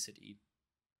always hit E.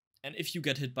 And if you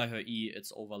get hit by her E,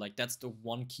 it's over. Like, that's the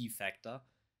one key factor.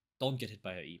 Don't get hit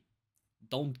by her E.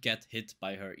 Don't get hit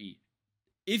by her E.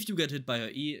 If you get hit by her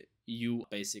E, you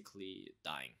basically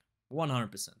dying.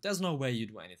 100%. There's no way you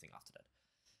do anything after that.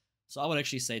 So I would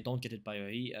actually say don't get hit by her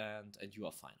E and you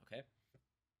are fine, okay?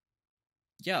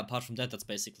 Yeah, apart from that, that's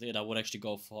basically it. I would actually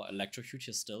go for Electrocute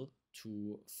here still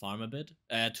to farm a bit,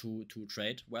 to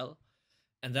trade well.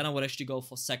 And then I would actually go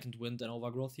for Second Wind and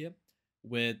Overgrowth here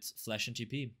with Flash and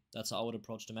TP. That's how I would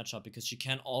approach the matchup because she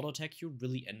can auto-attack you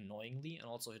really annoyingly and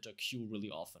also hit her Q really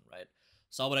often, right?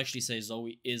 So I would actually say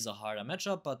Zoe is a harder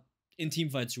matchup, but in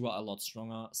teamfights you are a lot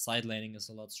stronger. Side laning is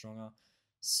a lot stronger.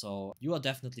 So you are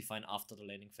definitely fine after the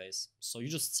laning phase. So you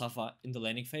just suffer in the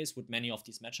laning phase with many of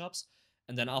these matchups.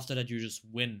 And then after that, you just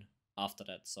win after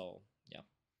that. So, yeah.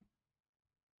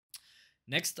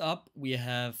 Next up, we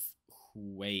have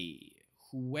Hui.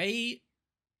 Hui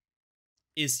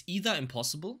is either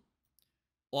impossible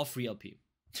or free LP.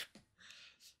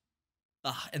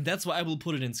 And that's why I will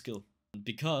put it in skill.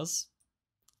 Because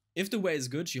if the Hui is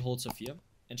good, she holds her fear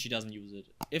and she doesn't use it.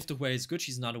 If the Hui is good,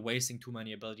 she's not wasting too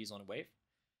many abilities on a wave.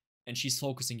 And she's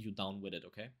focusing you down with it,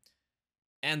 okay?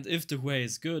 And if the Hui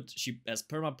is good, she as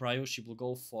perma prio, she will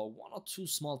go for 1 or 2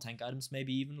 small tank items,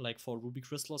 maybe even like for Ruby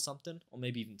Crystal or something, or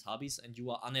maybe even Tabis, and you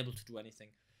are unable to do anything.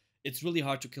 It's really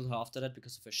hard to kill her after that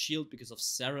because of her shield, because of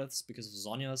Seraphs, because of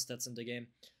Zhonya's that's in the game.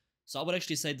 So I would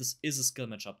actually say this is a skill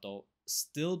matchup though.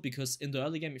 Still, because in the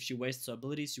early game, if she wastes her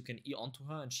abilities, you can E onto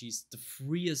her and she's the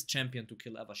freest champion to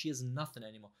kill ever. She has nothing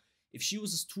anymore. If she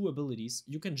uses 2 abilities,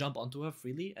 you can jump onto her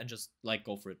freely and just like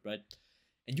go for it, right?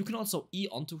 And you can also E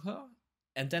onto her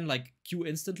and then like Q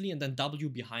instantly and then W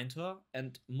behind her.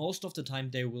 And most of the time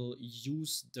they will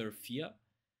use their fear.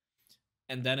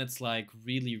 And then it's like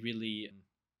really, really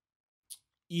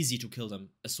easy to kill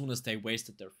them as soon as they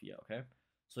wasted their fear, okay?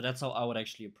 So that's how I would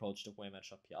actually approach the Hui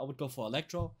matchup here. I would go for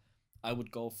Electro. I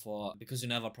would go for, because you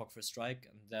never proc for Strike,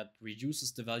 and that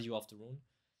reduces the value of the rune.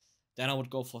 Then I would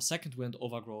go for Second Wind,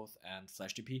 Overgrowth, and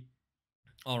Flash TP.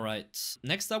 Alright,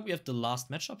 next up we have the last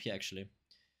matchup here actually.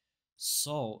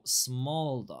 So,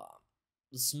 Smolder.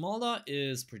 Smolder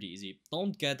is pretty easy.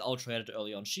 Don't get outtraded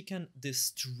early on. She can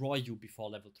destroy you before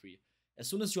level 3. As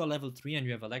soon as you are level 3 and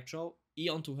you have Electro, E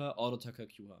onto her, auto-attack her,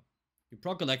 Q her. You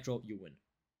proc Electro, you win.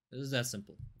 This is that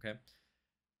simple, okay?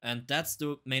 And that's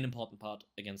the main important part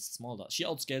against Smolder. She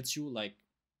outscales you like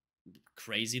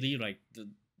crazily, like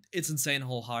it's insane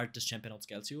how hard this champion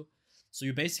outscales you. So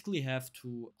you basically have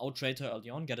to outtrade her early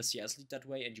on, get a CS lead that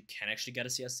way, and you can actually get a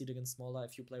CS lead against Smolder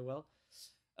if you play well.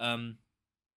 And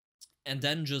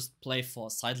then just play for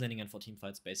side laning and for team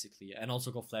fights basically, and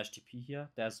also go Flash TP here.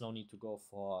 There's no need to go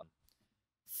for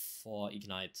for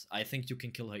Ignite. I think you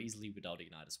can kill her easily without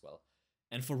Ignite as well.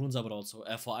 And for runes I would also,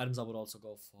 for items I would also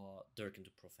go for Dirk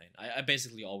into Profane. I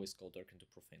basically always go Dirk into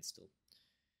Profane still.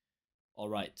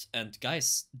 Alright, and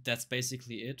guys, that's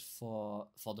basically it for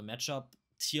the matchup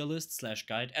tier list /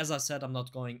 guide. As I said, I'm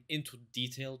not going into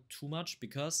detail too much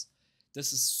because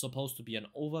this is supposed to be an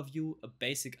overview, a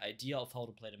basic idea of how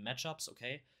to play the matchups,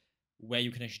 okay? Where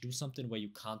you can actually do something, where you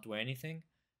can't do anything.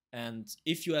 And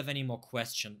if you have any more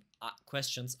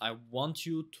questions, I want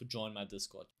you to join my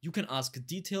Discord. You can ask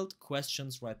detailed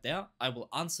questions right there. I will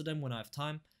answer them when I have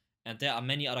time. And there are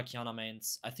many other Qiyana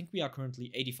mains. I think we are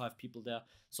currently 85 people there.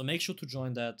 So make sure to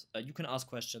join that. You can ask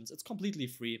questions. It's completely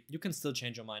free. You can still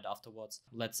change your mind afterwards.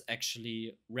 Let's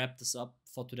actually wrap this up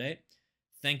for today.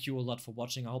 Thank you a lot for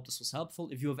watching. I hope this was helpful.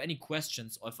 If you have any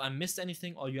questions or if I missed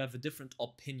anything or you have a different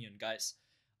opinion, guys,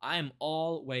 I am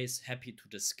always happy to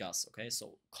discuss, okay?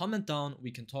 So comment down.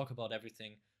 We can talk about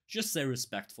everything. Just stay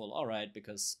respectful, alright?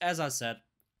 Because as I said,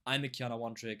 I'm a Qiyana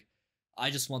one-trick. I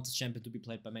just want this champion to be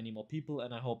played by many more people,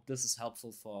 and I hope this is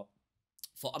helpful for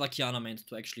other Qiyana mains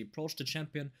to actually approach the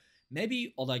champion,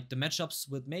 maybe, or like the matchups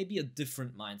with maybe a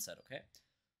different mindset, okay?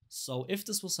 So if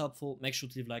this was helpful, make sure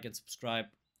to leave a like and subscribe.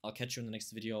 I'll catch you in the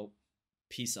next video.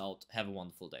 Peace out. Have a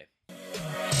wonderful day.